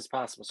best as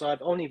possible. So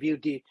I've only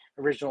viewed the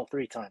original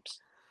 3 times.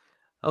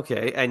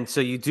 Okay, and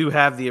so you do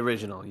have the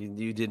original.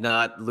 You did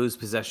not lose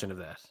possession of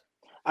that.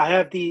 I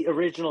have the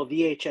original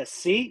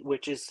VHS-C,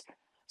 which is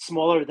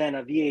smaller than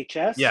a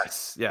VHS.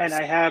 Yes. And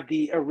I have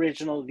the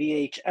original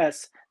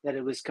VHS that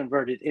it was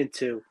converted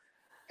into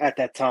at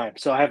that time.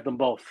 So I have them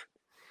both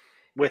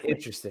with me.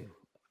 Interesting.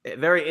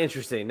 Very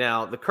interesting.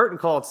 Now, the curtain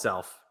call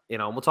itself,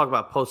 and we'll talk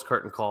about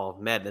post-curtain call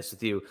madness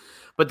with you,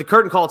 but the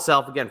curtain call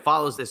itself, again,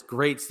 follows this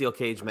great steel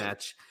cage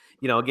match.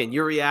 Again,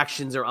 your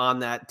reactions are on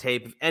that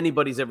tape. If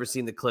anybody's ever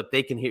seen the clip,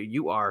 they can hear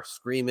you are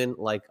screaming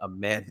like a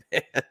madman.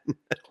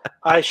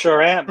 I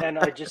sure am. And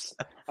I just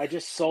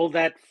sold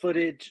that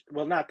footage.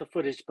 Well, not the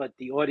footage, but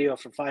the audio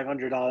for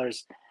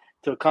 $500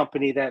 to a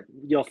company that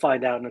you'll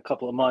find out in a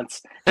couple of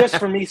months just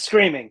for me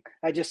screaming.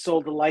 I just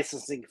sold the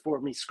licensing for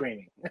me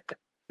screaming.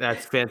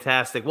 That's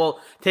fantastic.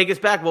 Well, take us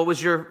back. What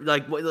was your,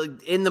 like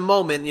in the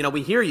moment,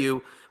 we hear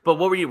you, but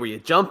what were you? Were you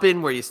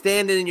jumping? Were you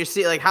standing in your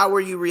seat? Like, how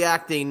were you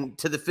reacting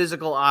to the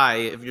physical eye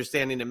if you're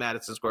standing in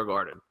Madison Square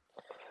Garden?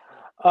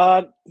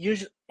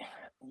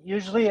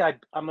 Usually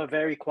I'm a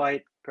very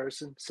quiet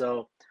person.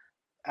 So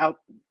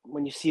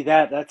when you see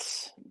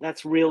that's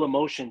real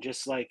emotion.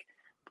 Just like,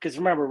 because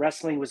remember,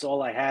 wrestling was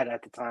all I had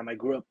at the time. I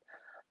grew up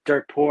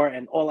dirt poor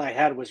and all I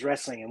had was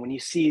wrestling. And when you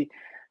see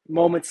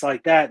moments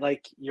like that,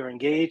 like you're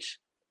engaged,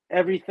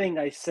 everything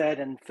I said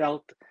and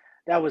felt,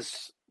 that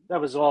was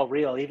all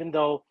real, even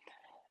though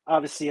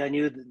obviously I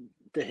knew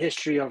the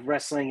history of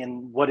wrestling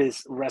and what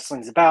is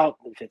wrestling's about,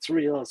 if it's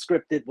real,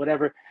 scripted,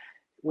 whatever.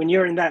 When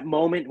you're in that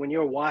moment, when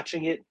you're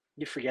watching it,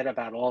 you forget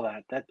about all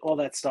that. All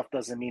that stuff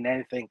doesn't mean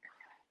anything.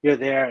 You're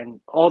there,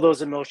 and all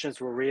those emotions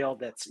were real.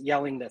 That's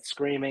yelling, that's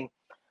screaming,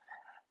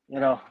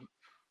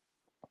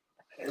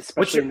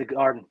 especially in the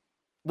Garden.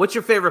 What's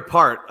your favorite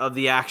part of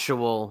the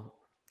actual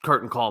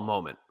curtain call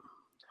moment?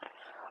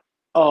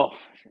 Oh,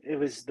 it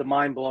was the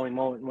mind-blowing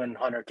moment when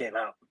Hunter came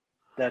out.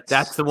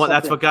 That's the one.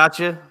 That's what got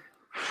you?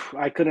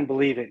 I couldn't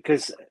believe it,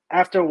 because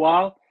after a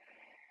while,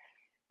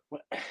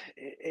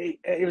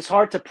 it was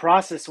hard to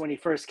process when he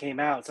first came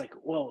out. It's like,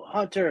 whoa,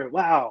 Hunter,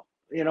 wow.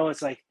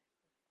 It's like,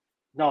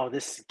 no,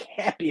 this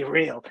can't be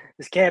real.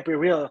 This can't be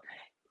real.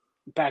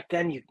 Back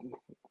then, it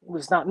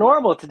was not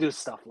normal to do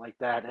stuff like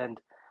that. And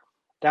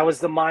that was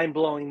the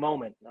mind-blowing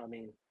moment. I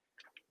mean,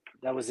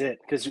 that was it.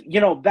 Because,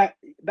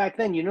 back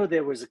then,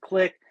 there was a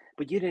clique,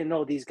 but you didn't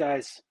know these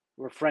guys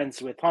were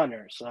friends with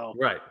Hunter. So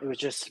right. It was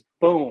just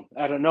boom,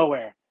 out of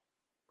nowhere.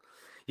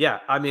 Yeah,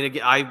 I mean,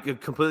 again, I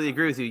completely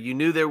agree with you. You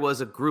knew there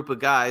was a group of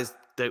guys.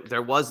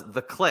 There was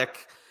the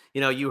clique.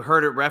 You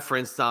heard it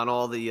referenced on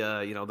all the,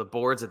 the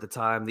boards at the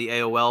time, the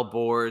AOL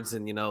boards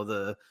and,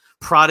 the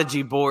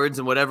Prodigy boards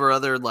and whatever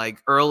other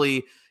like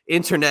early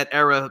internet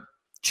era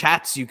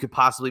chats you could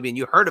possibly be in.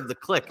 You heard of the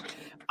clique.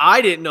 I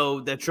didn't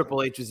know that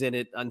Triple H was in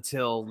it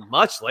until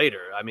much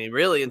later. I mean,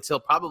 really, until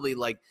probably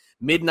like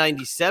mid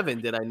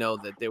 '97 did I know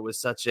that there was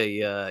such a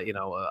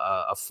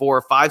a 4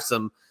 or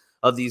 5-some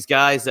of these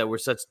guys that were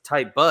such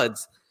tight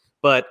buds.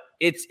 But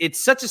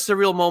it's such a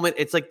surreal moment.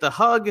 It's like the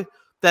hug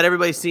that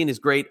everybody's seen is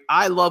great.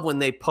 I love when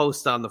they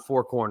post on the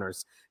four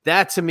corners.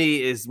 That to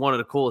me is one of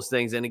the coolest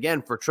things. And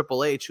again, for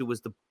Triple H, who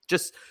was the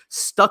just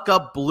stuck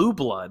up blue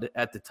blood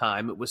at the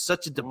time, it was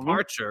such a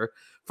departure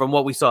from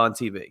what we saw on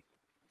TV.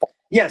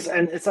 Yes,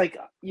 and it's like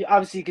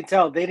obviously you can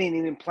tell they didn't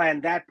even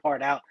plan that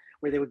part out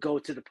where they would go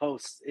to the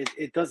post.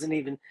 It doesn't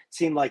even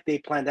seem like they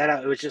planned that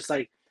out. It was just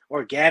like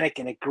organic,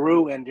 and it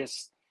grew, and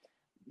just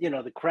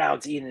the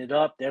crowd's eating it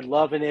up. They're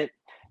loving it.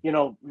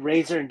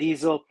 Razor and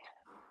Diesel,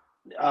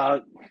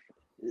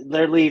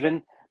 they're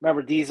leaving.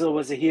 Remember, Diesel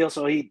was a heel,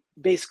 so he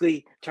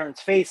basically turns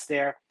face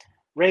there.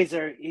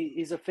 Razor,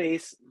 he's a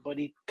face, but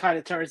he kind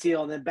of turns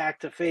heel and then back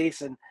to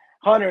face. And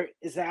Hunter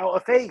is now a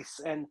face,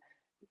 and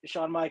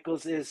Shawn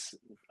Michaels is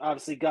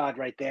obviously God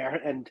right there,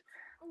 and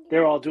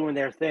they're all doing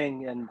their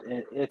thing, and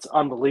it's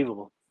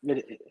unbelievable.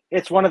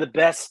 It's one of the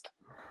best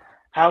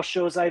house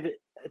shows I've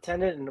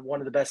attended, and one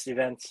of the best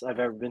events I've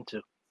ever been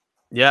to.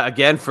 Yeah,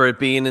 again, for it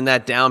being in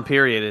that down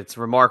period, it's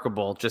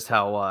remarkable just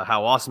how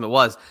awesome it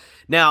was.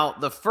 Now,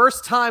 the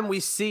first time we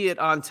see it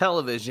on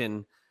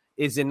television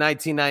is in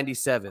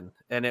 1997,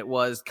 and it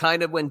was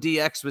kind of when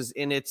DX was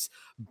in its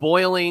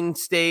boiling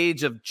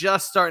stage of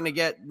just starting to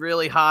get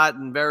really hot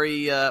and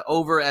very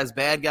over as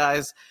bad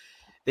guys.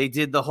 They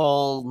did the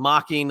whole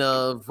mocking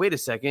of, wait a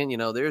second,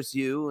 there's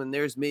you and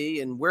there's me,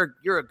 and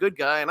you're a good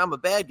guy and I'm a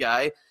bad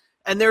guy,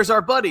 and there's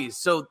our buddies.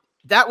 So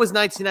that was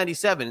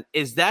 1997.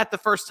 Is that the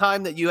first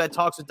time that you had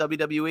talks with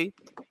WWE?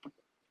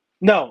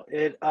 No,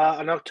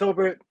 on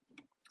October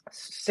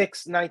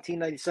 6,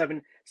 1997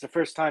 is the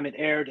first time it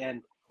aired,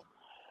 and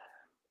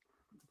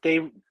they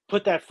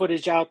put that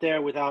footage out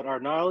there without our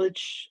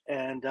knowledge,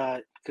 and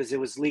because it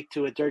was leaked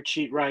to a dirt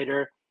sheet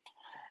writer,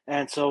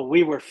 and so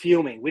we were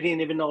fuming. We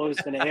didn't even know it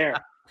was going to air.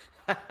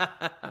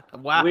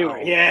 Wow.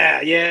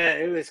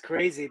 It was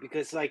crazy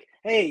because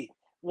hey,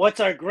 what's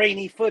our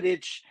grainy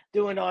footage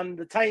doing on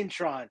the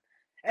Titantron?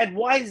 And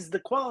why is the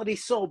quality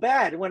so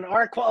bad when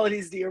our quality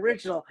is the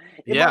original?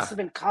 It must have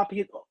been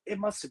copied. It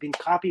must have been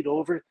copied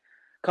over a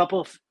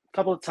couple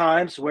of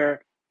times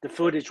where the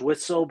footage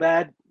was so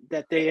bad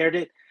that they aired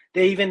it.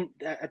 They even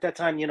at that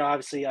time,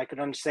 obviously I could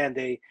understand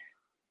they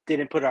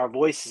didn't put our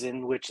voices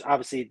in, which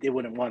obviously they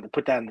wouldn't want to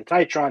put that in the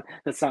Titantron.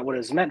 That's not what it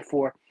was meant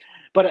for.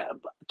 But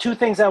two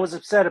things I was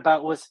upset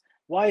about was,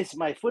 why is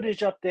my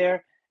footage up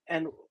there,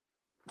 and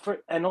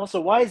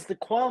also, why is the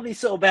quality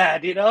so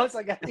bad? It's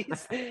like, at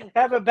least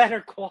have a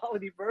better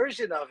quality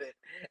version of it.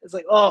 It's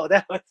like,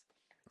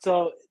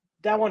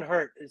 that one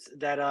hurt, is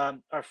that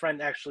our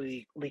friend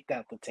actually leaked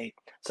out the tape,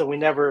 so we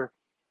never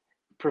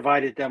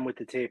provided them with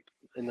the tape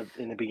in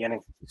the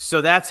beginning.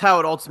 So that's how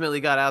it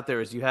ultimately got out there,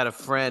 is you had a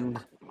friend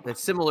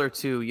that's similar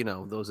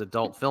to those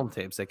adult film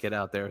tapes that get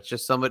out there. It's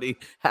just somebody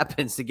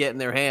happens to get in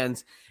their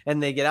hands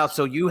and they get out.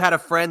 So you had a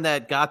friend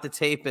that got the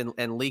tape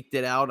and leaked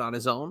it out on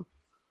his own?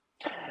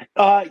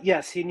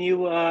 Yes, he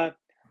knew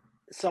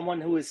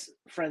someone who was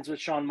friends with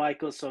Shawn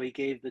Michaels, so he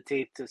gave the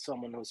tape to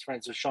someone who was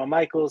friends with Shawn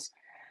Michaels,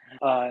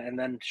 and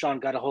then Shawn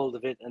got a hold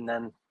of it, and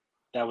then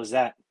that was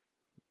that.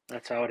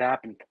 That's how it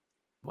happened.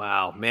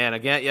 Wow, man!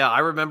 Again, yeah, I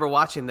remember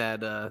watching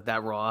that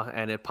Raw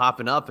and it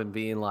popping up and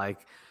being like,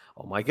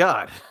 "Oh my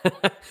God,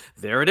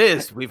 there it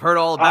is! We've heard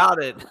all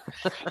about it."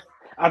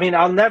 I mean,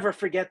 I'll never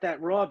forget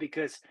that Raw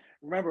because.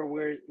 Remember,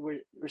 we're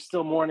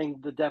still mourning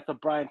the death of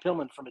Brian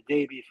Pillman from a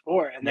day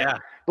before, and then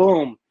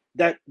boom,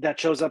 that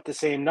shows up the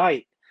same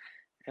night,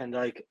 and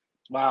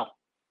wow.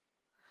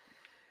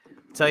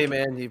 Tell you,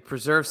 man, you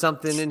preserve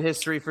something in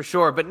history for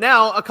sure. But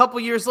now, a couple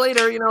years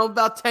later,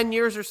 about 10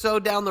 years or so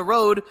down the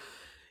road,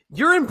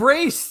 you're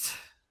embraced.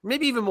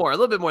 Maybe even more, a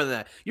little bit more than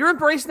that. You're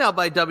embraced now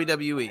by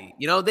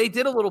WWE. They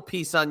did a little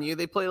piece on you.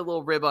 They played a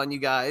little rib on you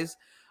guys.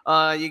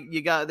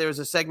 There's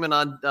a segment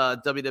on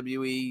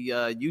WWE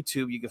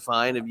YouTube you can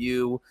find of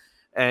you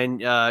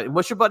and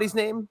what's your buddy's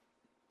name?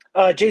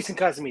 Jason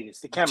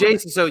Cosmides, the camera.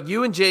 Jason. So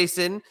you and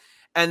Jason,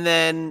 and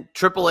then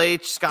Triple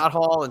H, Scott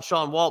Hall, and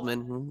Sean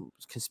Waltman, who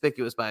was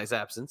conspicuous by his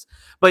absence.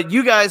 But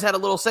you guys had a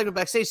little segment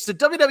backstage. So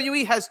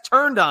WWE has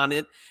turned on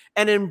it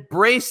and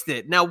embraced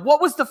it. Now,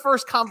 what was the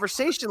first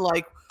conversation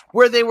like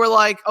where they were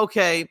like,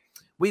 okay,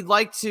 we'd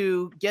like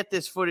to get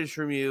this footage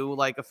from you,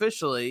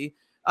 officially?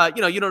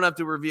 You don't have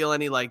to reveal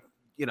any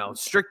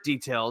strict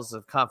details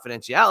of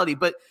confidentiality,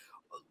 but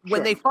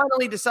when they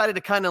finally decided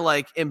to kind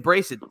of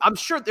embrace it, I'm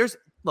sure there's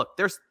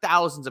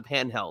thousands of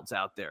handhelds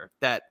out there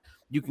that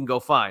you can go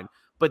find,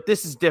 but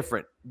this is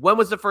different. When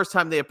was the first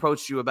time they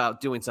approached you about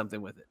doing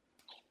something with it?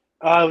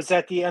 It was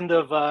at the end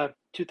of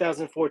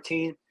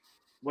 2014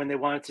 when they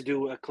wanted to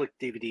do a Click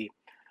DVD.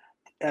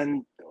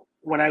 And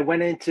when I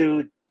went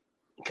into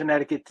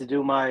Connecticut to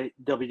do my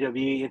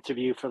WWE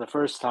interview for the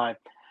first time,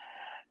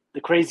 the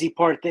crazy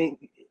part thing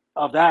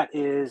of that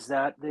is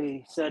that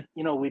they said,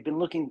 we've been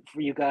looking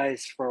for you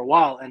guys for a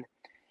while. And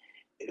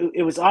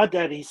it was odd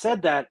that he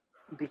said that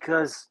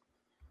because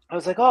I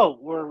was like, oh,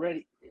 we're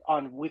already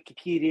on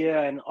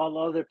Wikipedia and all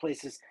other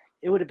places.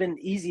 It would have been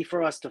easy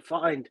for us to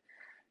find.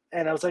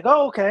 And I was like,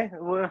 oh, okay,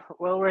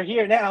 we're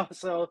here now.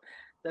 So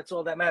that's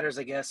all that matters,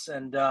 I guess.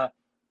 And that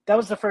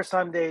was the first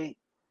time they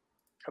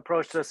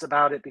approached us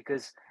about it,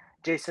 because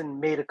Jason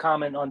made a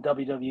comment on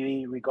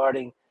WWE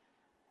regarding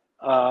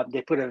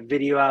they put a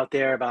video out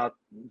there about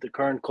the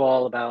current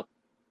call about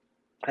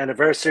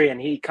anniversary,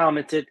 and he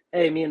commented,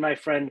 hey, me and my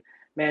friend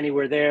Manny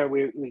were there.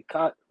 We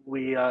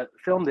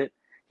filmed it.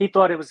 He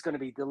thought it was going to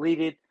be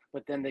deleted,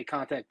 but then they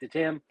contacted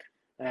him,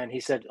 and he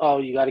said, oh,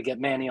 you got to get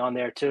Manny on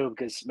there too,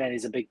 because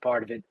Manny's a big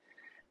part of it.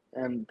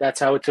 And that's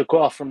how it took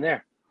off from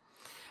there.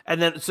 And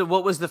then, so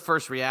what was the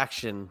first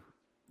reaction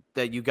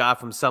that you got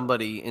from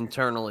somebody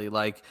internally?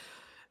 Like,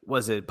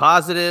 was it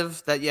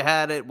positive that you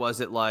had it? Was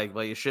it like,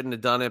 well, you shouldn't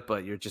have done it,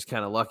 but you're just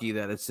kind of lucky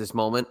that it's this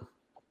moment?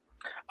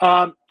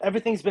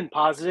 Everything's been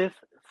positive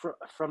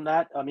from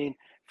that. I mean,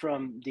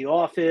 from The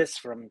Office,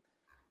 from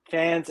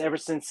fans ever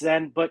since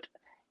then. But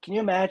can you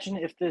imagine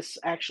if this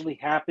actually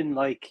happened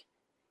like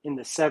in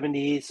the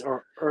 70s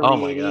or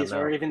early 80s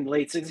or even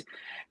late 60s?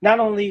 Not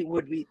only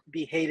would we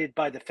be hated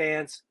by the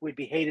fans, we'd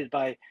be hated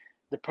by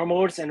the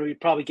promoters, and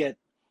we'd probably get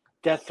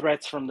death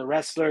threats from the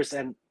wrestlers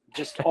and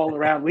just all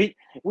around.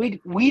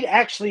 We'd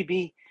actually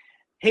be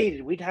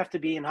hated. We'd have to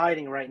be in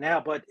hiding right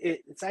now. But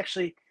it's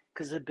actually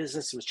because the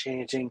business was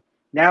changing.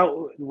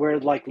 Now we're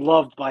like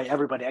loved by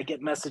everybody. I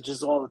get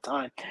messages all the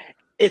time.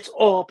 It's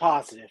all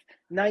positive.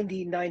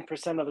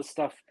 99% of the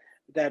stuff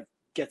that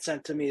gets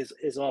sent to me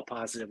is all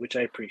positive, which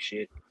I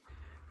appreciate.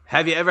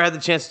 Have you ever had the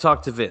chance to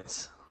talk to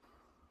Vince?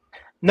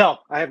 No,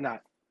 I have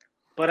not.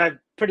 But I've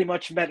pretty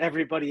much met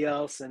everybody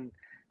else and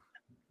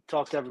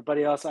talked to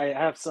everybody else. I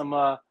have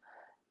some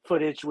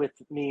footage with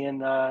me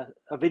and a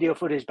video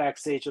footage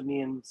backstage of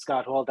me and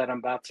Scott Hall that I'm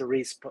about to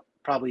release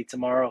probably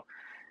tomorrow,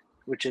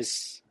 which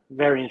is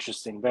very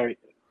interesting. Very,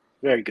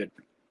 very good.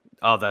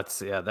 Oh,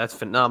 that's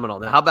phenomenal.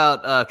 Now, how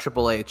about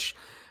Triple H?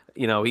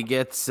 You know, he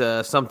gets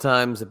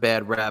sometimes a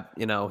bad rap.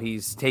 You know,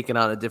 he's taken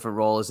on a different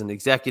role as an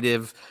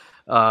executive.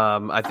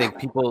 I think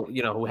people,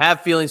 you know, who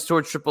have feelings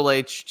towards Triple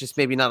H, just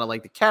maybe not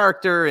like the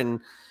character. And,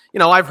 you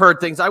know, I've heard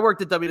things. I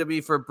worked at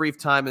WWE for a brief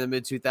time in the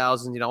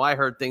mid-2000s. You know, I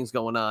heard things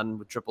going on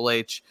with Triple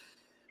H.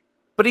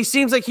 But he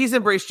seems like he's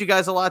embraced you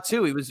guys a lot,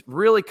 too. He was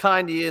really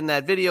kind to you in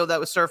that video that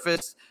was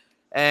surfaced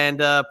and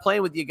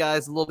playing with you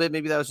guys a little bit.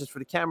 Maybe that was just for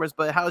the cameras.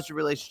 But how's your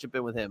relationship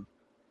been with him?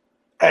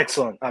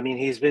 Excellent. I mean,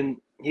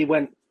 he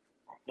went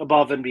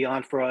above and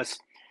beyond for us.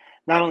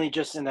 Not only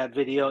just in that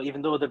video,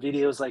 even though the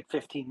video is like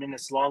 15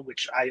 minutes long,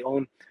 which I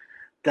own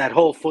that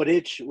whole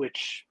footage,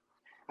 which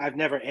I've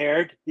never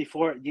aired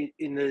before.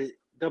 In the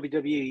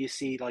WWE, you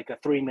see like a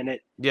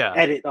 3-minute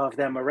edit of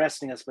them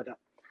arresting us, but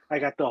I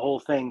got the whole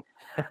thing.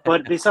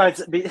 But besides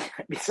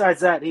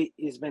that,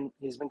 he's been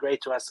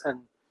great to us,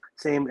 and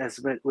same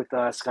as with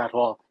Scott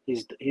Hall.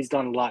 He's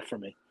done a lot for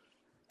me.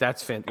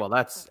 That's well,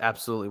 that's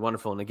absolutely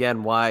wonderful. And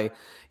again, why,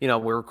 you know,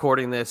 we're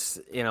recording this,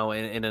 you know,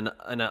 in an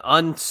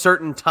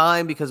uncertain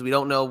time, because we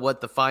don't know what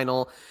the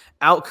final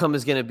outcome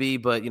is going to be.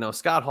 But, you know,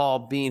 Scott Hall,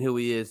 being who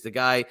he is, the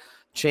guy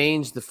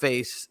changed the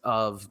face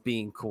of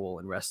being cool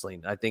in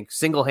wrestling. I think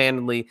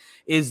single-handedly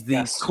is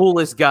the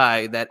coolest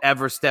guy that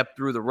ever stepped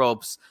through the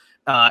ropes.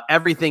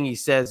 Everything he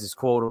says is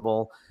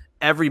quotable.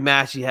 Every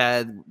match he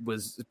had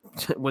was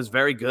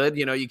very good.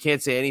 You know, you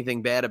can't say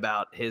anything bad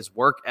about his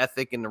work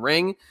ethic in the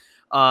ring.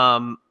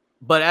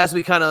 But as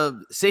we kind of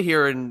sit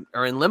here and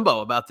are in limbo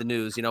about the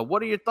news, you know,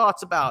 what are your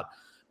thoughts about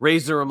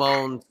Razor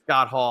Ramon,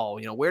 Scott Hall?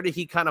 You know, where did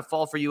he kind of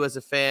fall for you as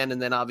a fan?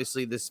 And then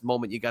obviously this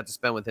moment you got to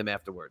spend with him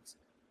afterwards.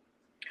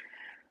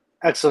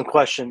 Excellent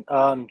question.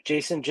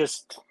 Jason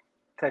just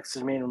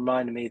texted me and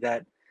reminded me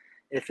that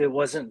if it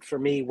wasn't for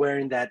me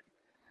wearing that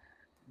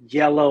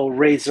yellow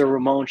Razor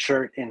Ramon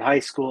shirt in high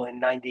school in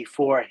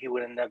 '94, he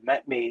wouldn't have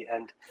met me,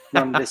 and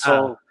none of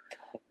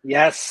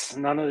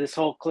this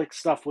whole click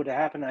stuff would have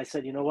happened. I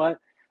said, you know what?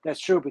 That's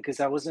true,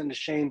 because I wasn't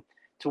ashamed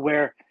to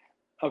wear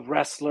a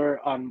wrestler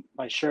on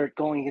my shirt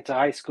going into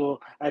high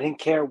school. I didn't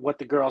care what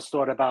the girls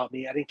thought about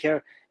me. I didn't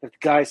care if the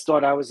guys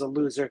thought I was a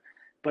loser,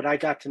 but I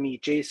got to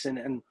meet Jason,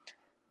 and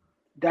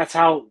that's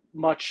how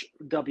much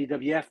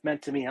WWF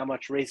meant to me, how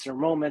much Razor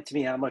Ramon meant to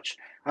me, how much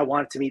I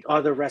wanted to meet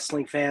other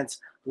wrestling fans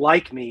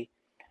like me.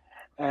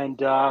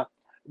 And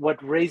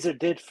what Razor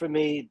did for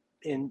me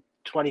in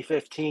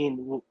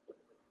 2015,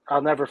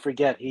 I'll never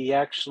forget. He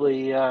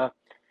actually,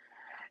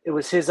 it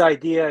was his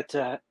idea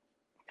to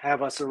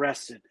have us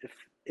arrested.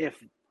 If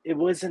it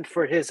wasn't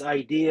for his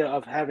idea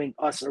of having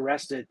us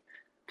arrested,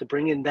 to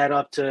bringing that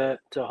up to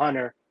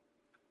Hunter,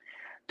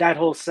 that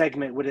whole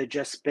segment would have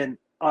just been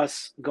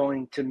us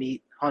going to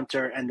meet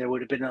Hunter, and there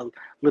would have been a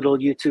little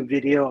YouTube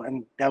video,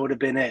 and that would have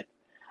been it.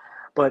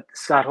 But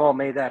Scott Hall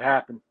made that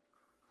happen.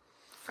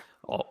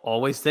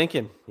 Always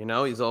thinking, you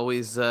know, he's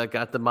always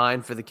got the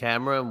mind for the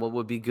camera and what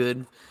would be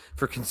good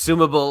for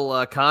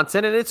consumable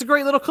content. And it's a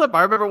great little clip.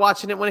 I remember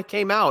watching it when it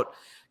came out,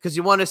 because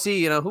you want to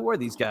see, you know, who are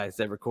these guys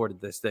that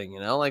recorded this thing? You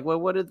know, like,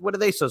 what are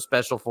they so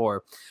special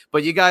for?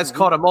 But you guys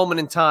caught a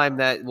moment in time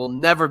that will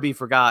never be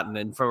forgotten.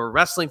 And for a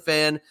wrestling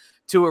fan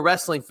to a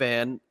wrestling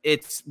fan,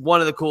 it's one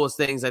of the coolest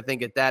things I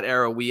think at that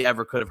era we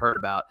ever could have heard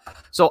about.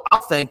 So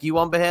I'll thank you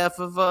on behalf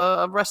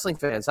of wrestling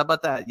fans. How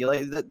about that?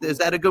 Is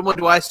that a good one?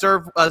 Do I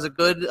serve as a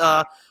good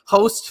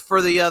host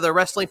for the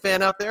wrestling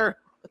fan out there?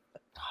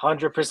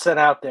 100%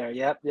 out there.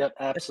 Yep,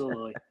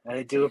 absolutely.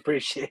 I do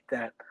appreciate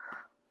that.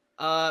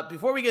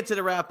 Before we get to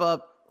the wrap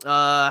up,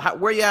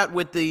 where you at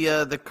with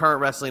the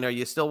current wrestling? Are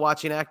you still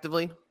watching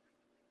actively?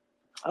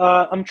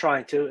 I'm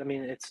trying to. I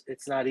mean,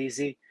 it's not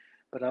easy,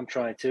 but I'm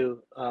trying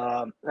to.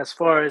 As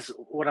far as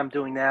what I'm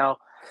doing now,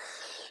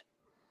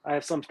 I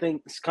have some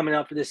things coming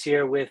up for this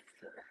year with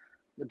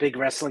the big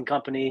wrestling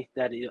company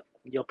that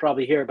you'll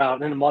probably hear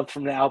about in a month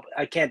from now.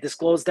 I can't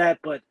disclose that,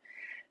 but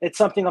it's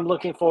something I'm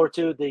looking forward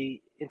to.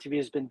 The interview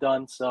has been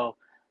done, so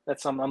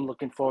that's something I'm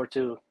looking forward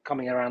to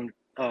coming around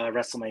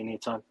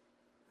WrestleMania time.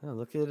 Oh,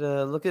 look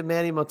at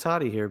Manny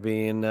Motati here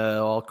being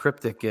all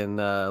cryptic and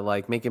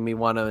like making me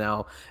want to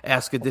now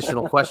ask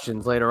additional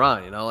questions later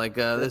on.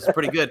 This is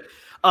pretty good.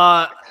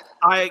 I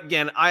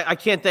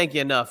can't thank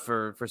you enough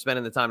for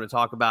spending the time to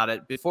talk about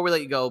it. Before we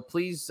let you go,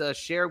 please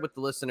share with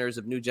the listeners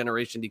of New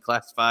Generation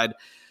Declassified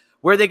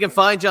where they can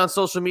find you on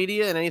social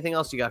media and anything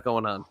else you got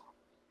going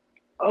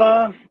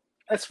on.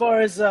 As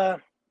far as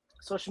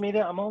social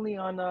media, I'm only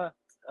on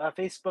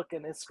Facebook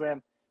and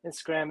Instagram.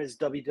 Instagram is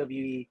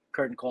WWE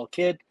Curtain Call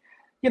Kid.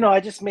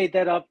 I just made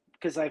that up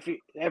because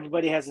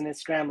everybody has an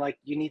Instagram. Like,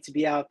 you need to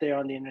be out there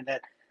on the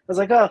internet. I was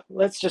like, oh,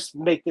 let's just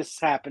make this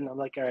happen. I'm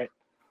like, all right.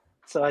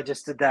 So I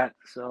just did that.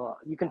 So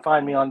you can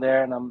find me on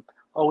there, and I'm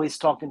always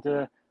talking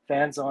to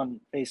fans on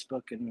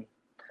Facebook, and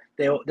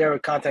they're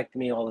contacting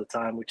me all the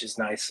time, which is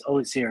nice.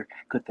 Always hear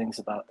good things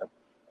about them.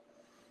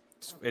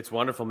 It's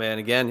wonderful, man.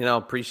 Again,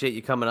 appreciate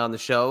you coming on the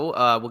show.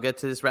 We'll get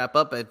to this wrap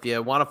up. If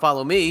you want to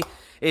follow me,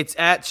 it's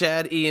at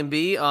Chad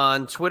EMB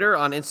on Twitter.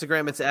 On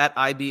Instagram, it's at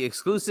IB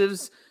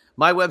Exclusives.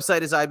 My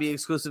website is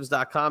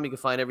ibexclusives.com. You can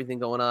find everything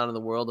going on in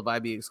the world of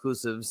IB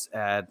Exclusives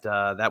at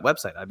that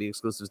website,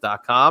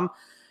 ibexclusives.com.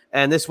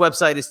 And this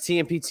website is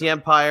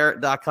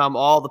tmptempire.com.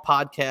 All the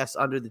podcasts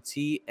under the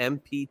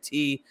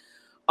TMPT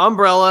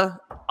umbrella.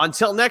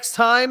 Until next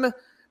time,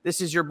 this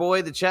is your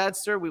boy, the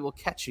Chadster. We will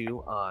catch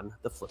you on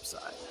the flip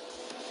side.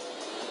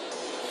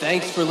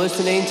 Thanks for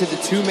listening to the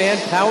two-man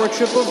power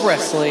trip of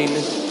wrestling.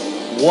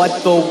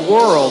 What the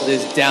world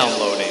is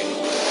downloading.